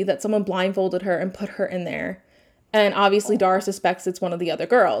Sylvie that someone blindfolded her and put her in there. And obviously Dara suspects it's one of the other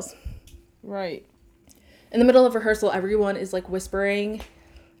girls. Right. In the middle of rehearsal, everyone is, like, whispering,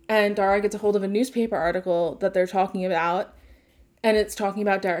 and Dara gets a hold of a newspaper article that they're talking about, and it's talking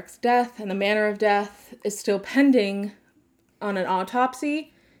about Derek's death, and the manner of death is still pending on an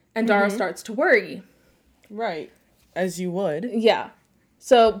autopsy, and Dara starts to worry. Right. As you would. Yeah.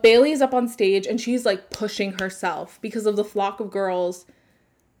 So Bailey's up on stage, and she's, like, pushing herself because of the flock of girls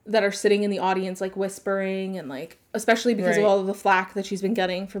that are sitting in the audience, like, whispering, and, like, especially because of all of the flack that she's been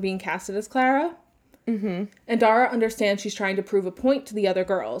getting for being casted as Clara. Mm-hmm. And Dara understands she's trying to prove a point to the other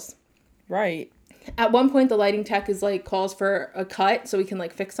girls. Right. At one point, the lighting tech is, like, calls for a cut so we can,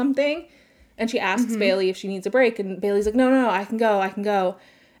 like, fix something. And she asks Bailey if she needs a break. And Bailey's like, no, I can go.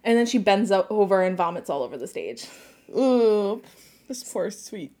 And then she bends over and vomits all over the stage. Ooh, this poor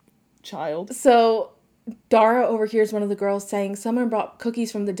sweet child. So Dara overhears one of the girls saying someone brought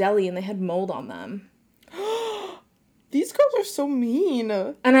cookies from the deli and they had mold on them. These girls are so mean.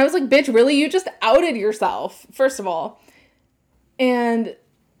 And I was like, bitch, really? You just outed yourself, first of all. And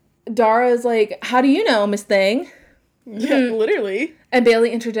Dara is like, how do you know, Miss Thing? Yeah, literally. And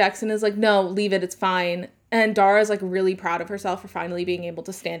Bailey interjects and is like, no, leave it, it's fine. And Dara is, like, really proud of herself for finally being able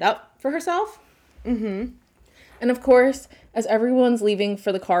to stand up for herself. Mm-hmm. And of course, as everyone's leaving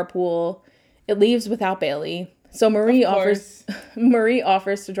for the carpool, it leaves without Bailey. So Marie offers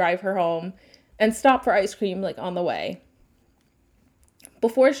to drive her home and stop for ice cream, like, on the way.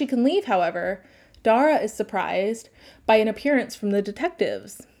 Before she can leave, however, Dara is surprised by an appearance from the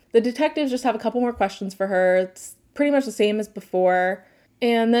detectives. The detectives just have a couple more questions for her. It's pretty much the same as before.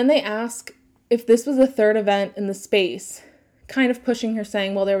 And then they ask if this was the third event in the space, kind of pushing her,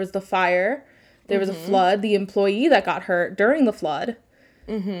 saying, well, there was the fire, there was a flood, the employee that got hurt during the flood,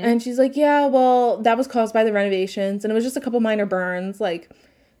 And she's like, yeah, well, that was caused by the renovations, and it was just a couple minor burns, like,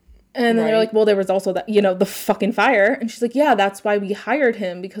 and then they're like, well, there was also that, the fucking fire. And she's like, yeah, that's why we hired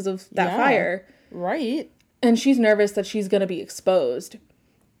him, because of that fire. Right. And she's nervous that she's going to be exposed.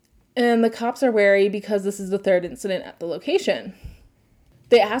 And the cops are wary because this is the third incident at the location.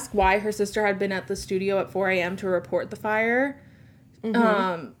 They ask why her sister had been at the studio at 4 a.m. to report the fire.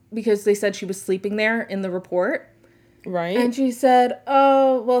 Because they said she was sleeping there in the report. Right. And she said,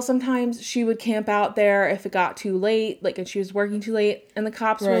 oh, well, sometimes she would camp out there if it got too late, like, and she was working too late. And the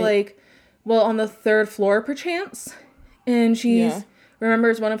cops were like, well, on the third floor, perchance? And she's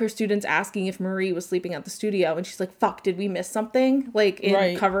remembers one of her students asking if Marie was sleeping at the studio. And she's like, fuck, did we miss something? Like,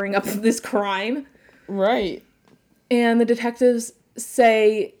 in covering up this crime? Right. And the detectives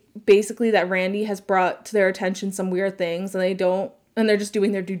say, basically, that Randy has brought to their attention some weird things, and they're just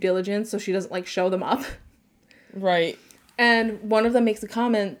doing their due diligence, so she doesn't, like, show them up. Right. And one of them makes a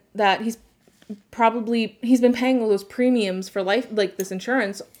comment that he's been paying all those premiums for life, like this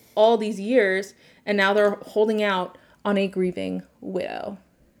insurance, all these years, and now they're holding out on a grieving widow.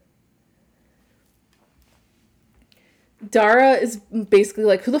 Dara is basically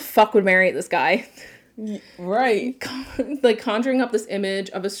like, who the fuck would marry this guy? Right. Like, conjuring up this image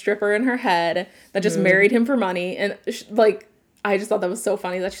of a stripper in her head that just married him for money. And, I just thought that was so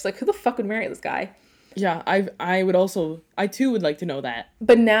funny that she's like, who the fuck would marry this guy? Yeah, I too would like to know that.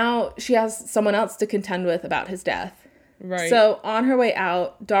 But now she has someone else to contend with about his death. Right. So on her way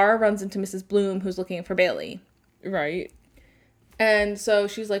out, Dara runs into Mrs. Bloom, who's looking for Bailey. Right. And so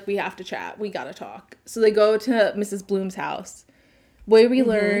she's like, we have to chat. We gotta talk. So they go to Mrs. Bloom's house, where we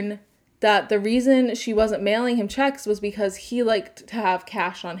learn that the reason she wasn't mailing him checks was because he liked to have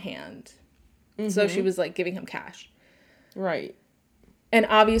cash on hand. So she was, like, giving him cash. Right. And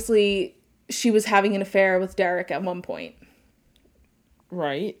obviously, she was having an affair with Derek at one point.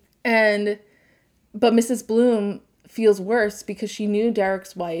 Right. But Mrs. Bloom feels worse because she knew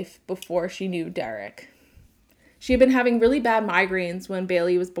Derek's wife before she knew Derek. She had been having really bad migraines when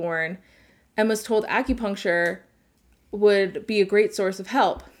Bailey was born and was told acupuncture would be a great source of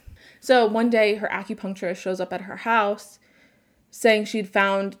help. So one day, her acupuncturist shows up at her house saying she'd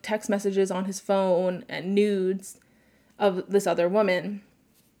found text messages on his phone and nudes of this other woman.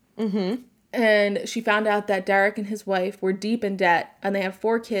 And she found out that Derek and his wife were deep in debt, and they have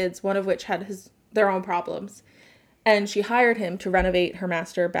 4 kids, one of which had their own problems. And she hired him to renovate her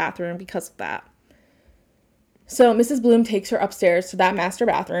master bathroom because of that. So Mrs. Bloom takes her upstairs to that master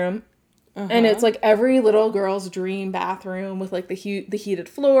bathroom, and it's like every little girl's dream bathroom with, like, the heated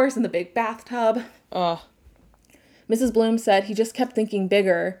floors and the big bathtub. Mrs. Bloom said he just kept thinking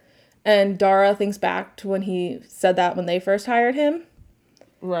bigger, and Dara thinks back to when he said that when they first hired him.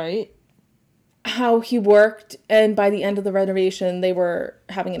 Right. How he worked, and by the end of the renovation, they were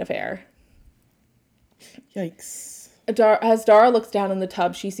having an affair. Yikes. As Dara looks down in the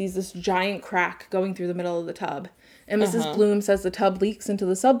tub, she sees this giant crack going through the middle of the tub. And Mrs. Bloom says the tub leaks into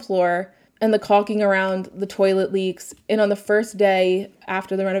the subfloor, and the caulking around the toilet leaks. And on the first day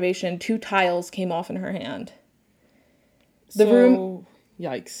after the renovation, 2 tiles came off in her hand.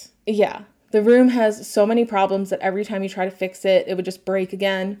 Yikes. Yeah. The room has so many problems that every time you try to fix it, it would just break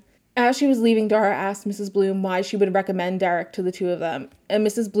again. As she was leaving, Dara asked Mrs. Bloom why she would recommend Derek to the 2 of them. And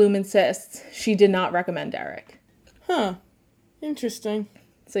Mrs. Bloom insists she did not recommend Derek. Huh. Interesting.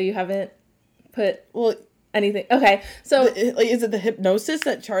 So you haven't put anything. Okay. So is it the hypnosis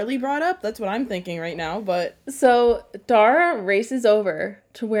that Charlie brought up? That's what I'm thinking right now, but so Dara races over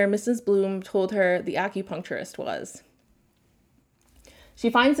to where Mrs. Bloom told her the acupuncturist was. She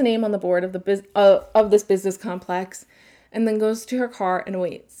finds the name on the board of this business complex and then goes to her car and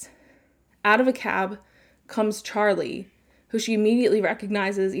waits. Out of a cab comes Charlie, who she immediately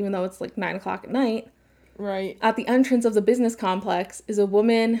recognizes even though it's like 9 o'clock at night. Right. At the entrance of the business complex is a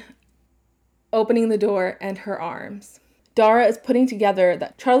woman opening the door and her arms. Dara is putting together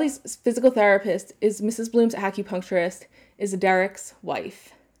that Charlie's physical therapist is Mrs. Bloom's acupuncturist, is Derek's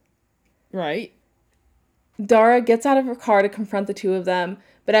wife. Right. Dara gets out of her car to confront the 2 of them,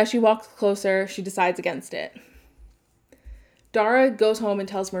 but as she walks closer, she decides against it. Dara goes home and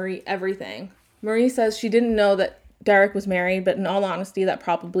tells Marie everything. Marie says she didn't know that Derek was married, but in all honesty, that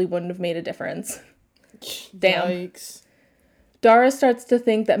probably wouldn't have made a difference. Damn. Yikes. Dara starts to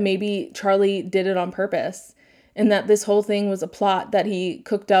think that maybe Charlie did it on purpose, and that this whole thing was a plot that he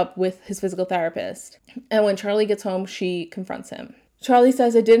cooked up with his physical therapist. And when Charlie gets home, she confronts him. Charlie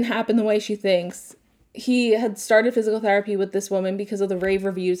says it didn't happen the way she thinks. He had started physical therapy with this woman because of the rave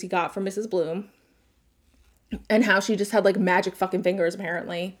reviews he got from Mrs. Bloom. And how she just had, like, magic fucking fingers,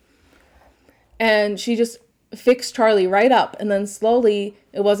 apparently. And she just fixed Charlie right up. And then slowly,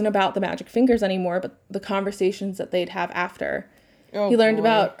 it wasn't about the magic fingers anymore, but the conversations that they'd have after. He learned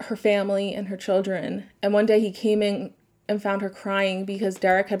about her family and her children. And one day he came in and found her crying because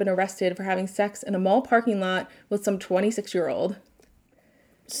Derek had been arrested for having sex in a mall parking lot with some 26-year-old.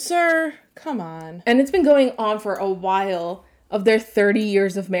 Sir, come on. And it's been going on for a while of their 30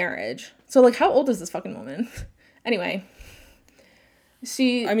 years of marriage. So, like, how old is this fucking woman? Anyway.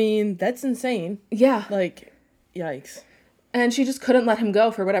 I mean, that's insane. Yeah. Like, yikes. And she just couldn't let him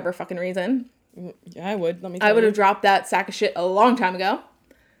go for whatever fucking reason. Yeah, I would. Let me tell I you. would have dropped that sack of shit a long time ago.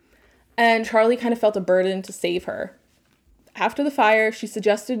 And Charlie kind of felt a burden to save her. After the fire, she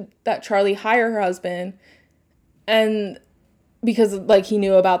suggested that Charlie hire her husband, and because like he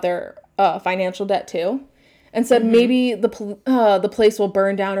knew about their financial debt too, and said maybe the place will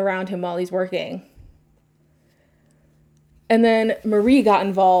burn down around him while he's working. And then Marie got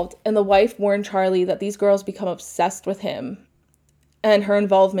involved, and the wife warned Charlie that these girls become obsessed with him, and her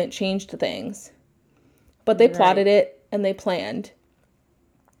involvement changed things. But they plotted it, and they planned.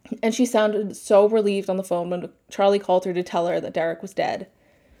 And she sounded so relieved on the phone when Charlie called her to tell her that Derek was dead.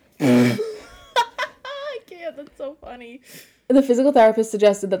 I can't, that's so funny. The physical therapist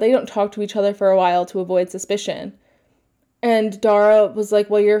suggested that they don't talk to each other for a while to avoid suspicion. And Dara was like,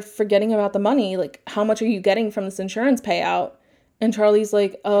 well, you're forgetting about the money. Like, how much are you getting from this insurance payout? And Charlie's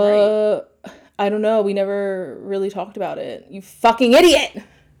like, I don't know. We never really talked about it. You fucking idiot!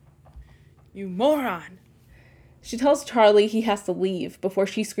 You moron! She tells Charlie he has to leave before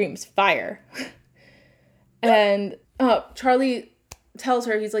she screams, fire. And Charlie tells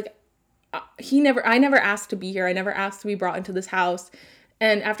her, he's like, I never asked to be here. I never asked to be brought into this house.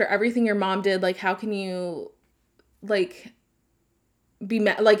 And after everything your mom did, like, how can you, like, be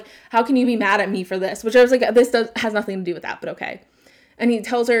mad? Like, how can you be mad at me for this? Which I was like, has nothing to do with that, but okay. And he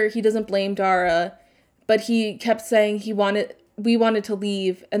tells her he doesn't blame Dara, but he kept saying we wanted to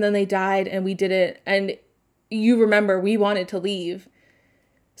leave, and then they died, and we didn't. And you remember, we wanted to leave.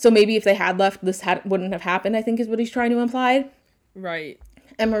 So maybe if they had left, this wouldn't have happened, I think is what he's trying to imply. Right.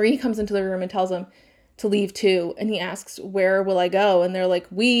 And Marie comes into the room and tells him to leave too. And he asks, where will I go? And they're like,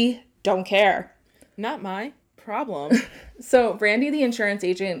 we don't care. Not my problem. So Randy, the insurance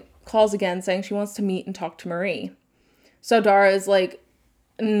agent, calls again saying she wants to meet and talk to Marie. So Dara is like,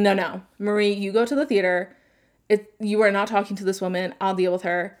 no. Marie, you go to the theater. You are not talking to this woman. I'll deal with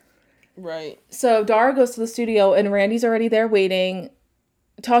her. Right. So Dara goes to the studio and Randy's already there waiting,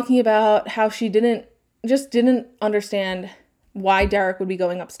 talking about how she didn't understand why Derek would be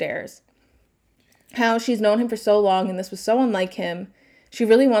going upstairs. How she's known him for so long and this was so unlike him. She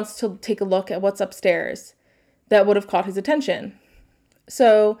really wants to take a look at what's upstairs that would have caught his attention.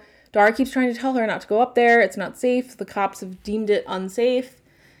 So Dara keeps trying to tell her not to go up there. It's not safe. The cops have deemed it unsafe.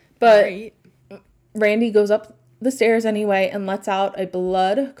 But Randy goes up the stairs anyway and lets out a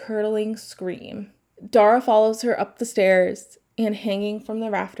blood-curdling scream. Dara follows her up the stairs, and hanging from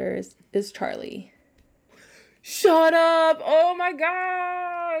the rafters is Charlie. Shut up! Oh my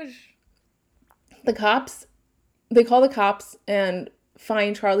gosh! They call the cops and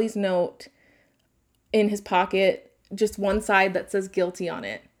find Charlie's note in his pocket, just one side that says guilty on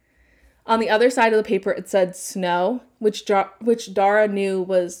it. On the other side of the paper, it said snow, which Dara knew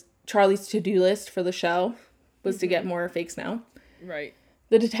was Charlie's to-do list for the show, was to get more fake snow. Right.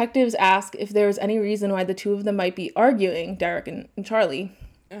 The detectives ask if there was any reason why the two of them might be arguing, Derek and Charlie.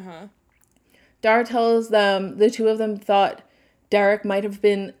 Uh-huh. Dara tells them the two of them thought Derek might have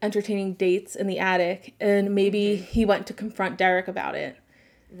been entertaining dates in the attic, and maybe he went to confront Derek about it.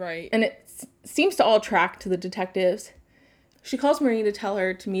 Right. And it seems to all track to the detectives. She calls Marie to tell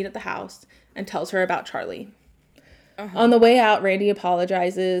her to meet at the house and tells her about Charlie. Uh-huh. On the way out, Randy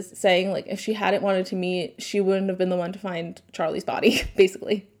apologizes, saying, like, if she hadn't wanted to meet, she wouldn't have been the one to find Charlie's body,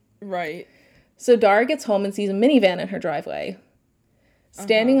 basically. Right. So Dara gets home and sees a minivan in her driveway.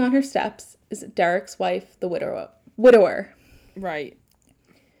 Standing on her steps is Derek's wife, the widower. Right.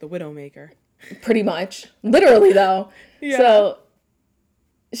 The widowmaker. Pretty much. Literally, though. Yeah. So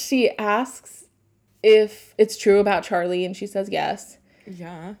she asks if it's true about Charlie, and she says yes.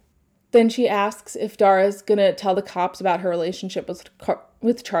 Yeah. Then she asks if Dara's gonna tell the cops about her relationship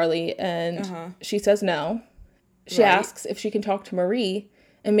with Charlie, and she says no. She asks if she can talk to Marie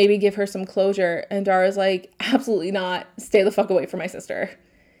and maybe give her some closure, and Dara's like, absolutely not. Stay the fuck away from my sister.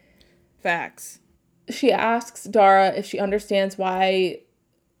 Facts. She asks Dara if she understands why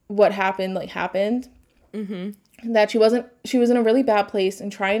what happened, happened. Mm-hmm. That she was in a really bad place and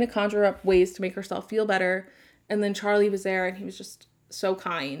trying to conjure up ways to make herself feel better. And then Charlie was there and he was just so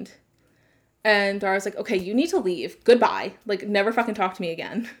kind. And Dara's like, okay, you need to leave. Goodbye. Never fucking talk to me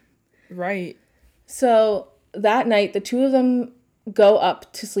again. Right. So that night, the two of them go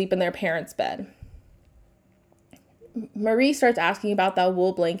up to sleep in their parents' bed. Marie starts asking about that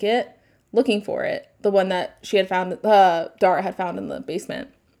wool blanket, looking for it, the one that she had found, Dara had found in the basement.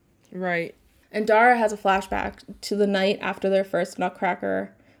 Right. And Dara has a flashback to the night after their first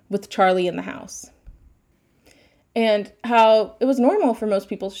Nutcracker with Charlie in the house. And how it was normal for most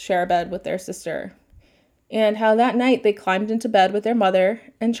people to share a bed with their sister. And how that night they climbed into bed with their mother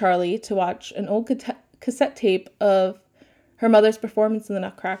and Charlie to watch an old cassette tape of her mother's performance in the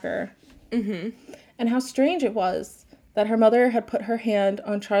Nutcracker. Mm-hmm. And how strange it was that her mother had put her hand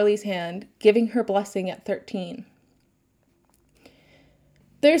on Charlie's hand, giving her blessing at 13.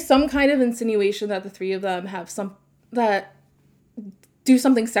 There's some kind of insinuation that the three of them that do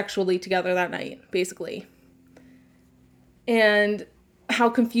something sexually together that night, basically. And how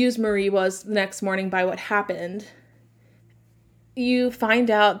confused Marie was the next morning by what happened. You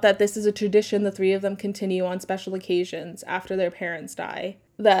find out that this is a tradition the three of them continue on special occasions after their parents die.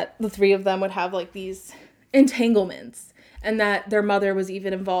 That the three of them would have like these entanglements, and that their mother was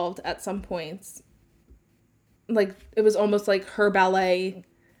even involved at some points. Like, it was almost like her ballet,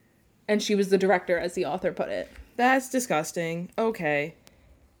 and she was the director, as the author put it. That's disgusting. Okay.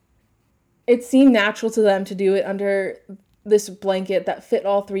 It seemed natural to them to do it under this blanket that fit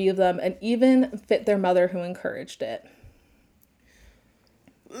all three of them, and even fit their mother, who encouraged it.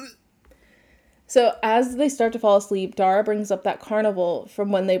 So as they start to fall asleep, Dara brings up that carnival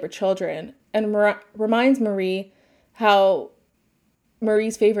from when they were children and reminds Marie how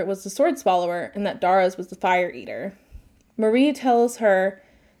Marie's favorite was the sword swallower and that Dara's was the fire eater. Marie tells her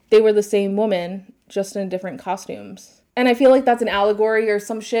they were the same woman, just in different costumes. And I feel like that's an allegory or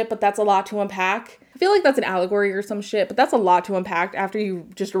some shit, but that's a lot to unpack. After you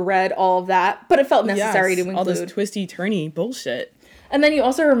just read all of that. But it felt necessary to include. All this twisty-turny bullshit. And then you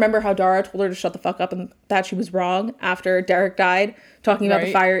also remember how Dara told her to shut the fuck up and that she was wrong after Derek died, talking about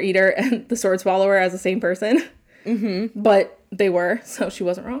the fire eater and the sword swallower as the same person. Mm-hmm. But they were, so she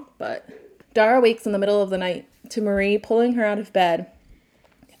wasn't wrong. But Dara wakes in the middle of the night to Marie pulling her out of bed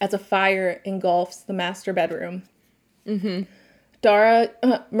as a fire engulfs the master bedroom. Mm-hmm.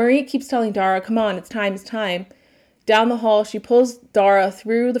 Marie keeps telling Dara, come on, it's time. Down the hall, she pulls Dara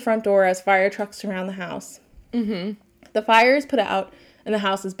through the front door as fire trucks surround the house. Mm-hmm. The fire is put out, and the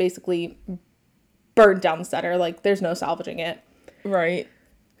house is basically burned down the center. Like, there's no salvaging it. Right.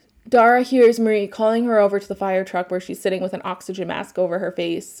 Dara hears Marie calling her over to the fire truck where she's sitting with an oxygen mask over her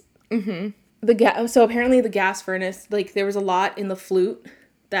face. Mm-hmm. So apparently the gas furnace, like, there was a lot in the flute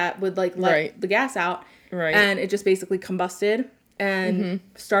that would, like, let the gas out. Right. And it just basically combusted and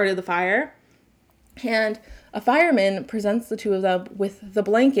started the fire. And a fireman presents the two of them with the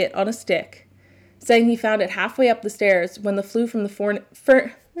blanket on a stick, saying he found it halfway up the stairs when the flue from the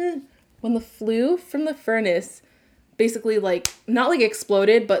furnace basically, like, not like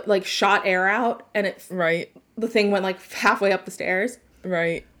exploded, but like shot air out, and the thing went like halfway up the stairs.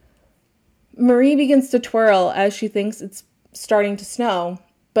 Right. Marie begins to twirl as she thinks it's starting to snow,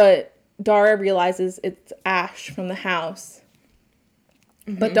 but Dara realizes it's ash from the house.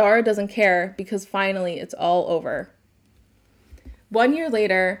 Mm-hmm. But Dara doesn't care because finally it's all over. 1 year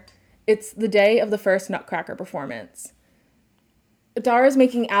later, it's the day of the first Nutcracker performance. Dara's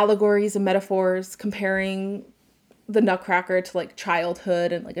making allegories and metaphors comparing the Nutcracker to, like,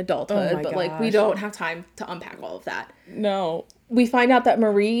 childhood and, like, adulthood. But, like, we don't have time to unpack all of that. No. We find out that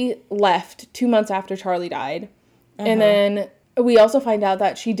Marie left 2 months after Charlie died. And then we also find out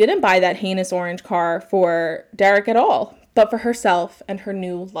that she didn't buy that heinous orange car for Derek at all, but for herself and her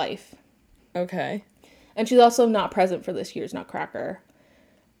new life. Okay. And she's also not present for this year's Nutcracker.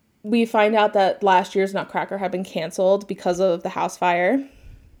 We find out that last year's Nutcracker had been canceled because of the house fire.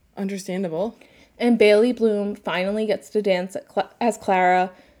 Understandable. And Bailey Bloom finally gets to dance as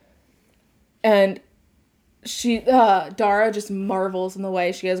Clara. And Dara just marvels in the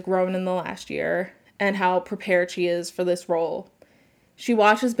way she has grown in the last year and how prepared she is for this role. She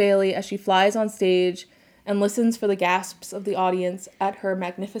watches Bailey as she flies on stage and listens for the gasps of the audience at her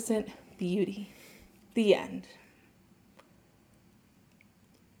magnificent beauty. The end.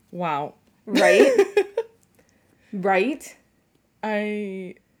 Wow. Right? Right?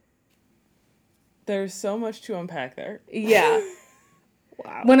 There's so much to unpack there. Yeah.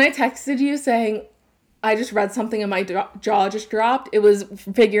 Wow. When I texted you saying I just read something and my jaw just dropped, it was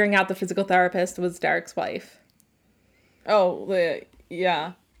figuring out the physical therapist was Derek's wife. Oh,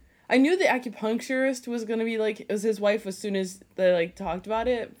 yeah. I knew the acupuncturist was going to be, like, it was his wife as soon as they, like, talked about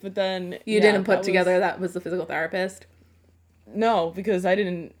it, but then... You didn't put together that was the physical therapist? No, because I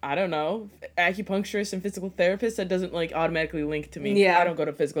don't know. Acupuncturist and physical therapist, that doesn't, like, automatically link to me. Yeah. I don't go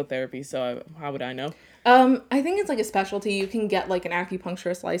to physical therapy, so how would I know? I think it's like a specialty. You can get like an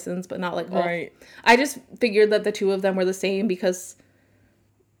acupuncturist license, but not like all. Right. I just figured that the two of them were the same because,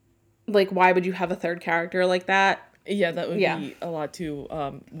 like, why would you have a third character like that? Yeah, that would be a lot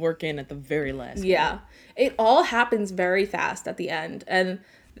to work in at the very last. Yeah. It all happens very fast at the end, and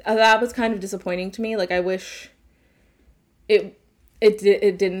that was kind of disappointing to me. Like, I wish it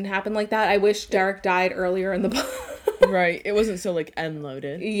didn't happen like that. I wish Derek died earlier in the book. Right. It wasn't so, like,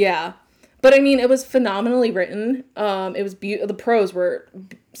 end-loaded. Yeah. But, I mean, it was phenomenally written. It was the prose were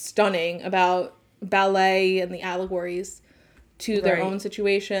stunning about ballet and the allegories to their own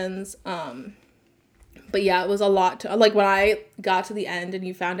situations. But yeah, it was a lot to, like, when I got to the end and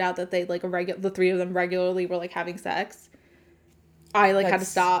you found out that they, like, the three of them regularly were, like, having sex, I, like, had to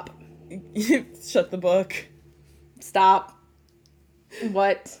stop. Shut the book. Stop.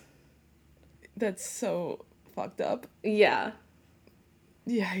 What? That's so fucked up. Yeah.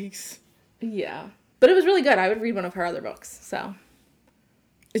 Yikes. Yeah. But it was really good. I would read one of her other books, so.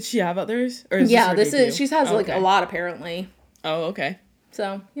 Did she have others? Or She has, like, a lot, apparently. Oh, okay.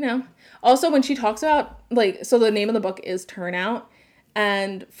 So, you know. Also, when she talks about, like, so the name of the book is Turnout.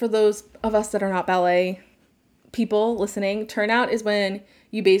 And for those of us that are not ballet people listening, turnout is when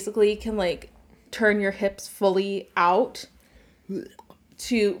you basically can, like, turn your hips fully out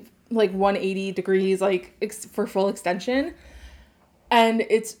to, like, 180 degrees, like, for full extension. And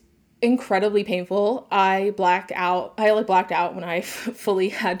it's incredibly painful. I blacked out when I fully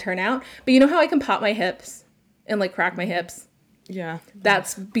had turnout. But you know how I can pop my hips and, like, crack my hips? Yeah.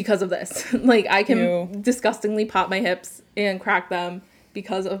 That's because of this. Like, I can disgustingly pop my hips and crack them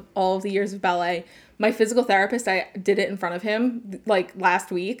because of all of the years of ballet. My physical therapist, I did it in front of him, like,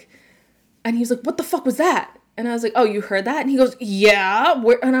 last week. And he was like, what the fuck was that? And I was like, oh, you heard that? And he goes, yeah.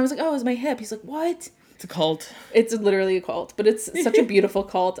 And I was like, oh, it was my hip. He's like, what? It's a cult. It's literally a cult. But it's such a beautiful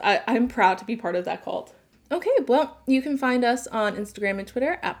cult. I'm proud to be part of that cult. Okay, well, you can find us on Instagram and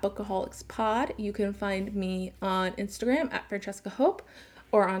Twitter at BookaholicsPod. You can find me on Instagram at Francesca Hope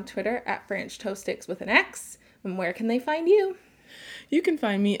or on Twitter at Franch Toastix with an X. And where can they find you? You can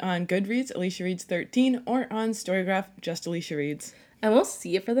find me on Goodreads, Alicia Reads 13, or on Storygraph, just Alicia Reads. And we'll see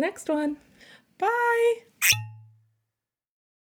you for the next one. Bye!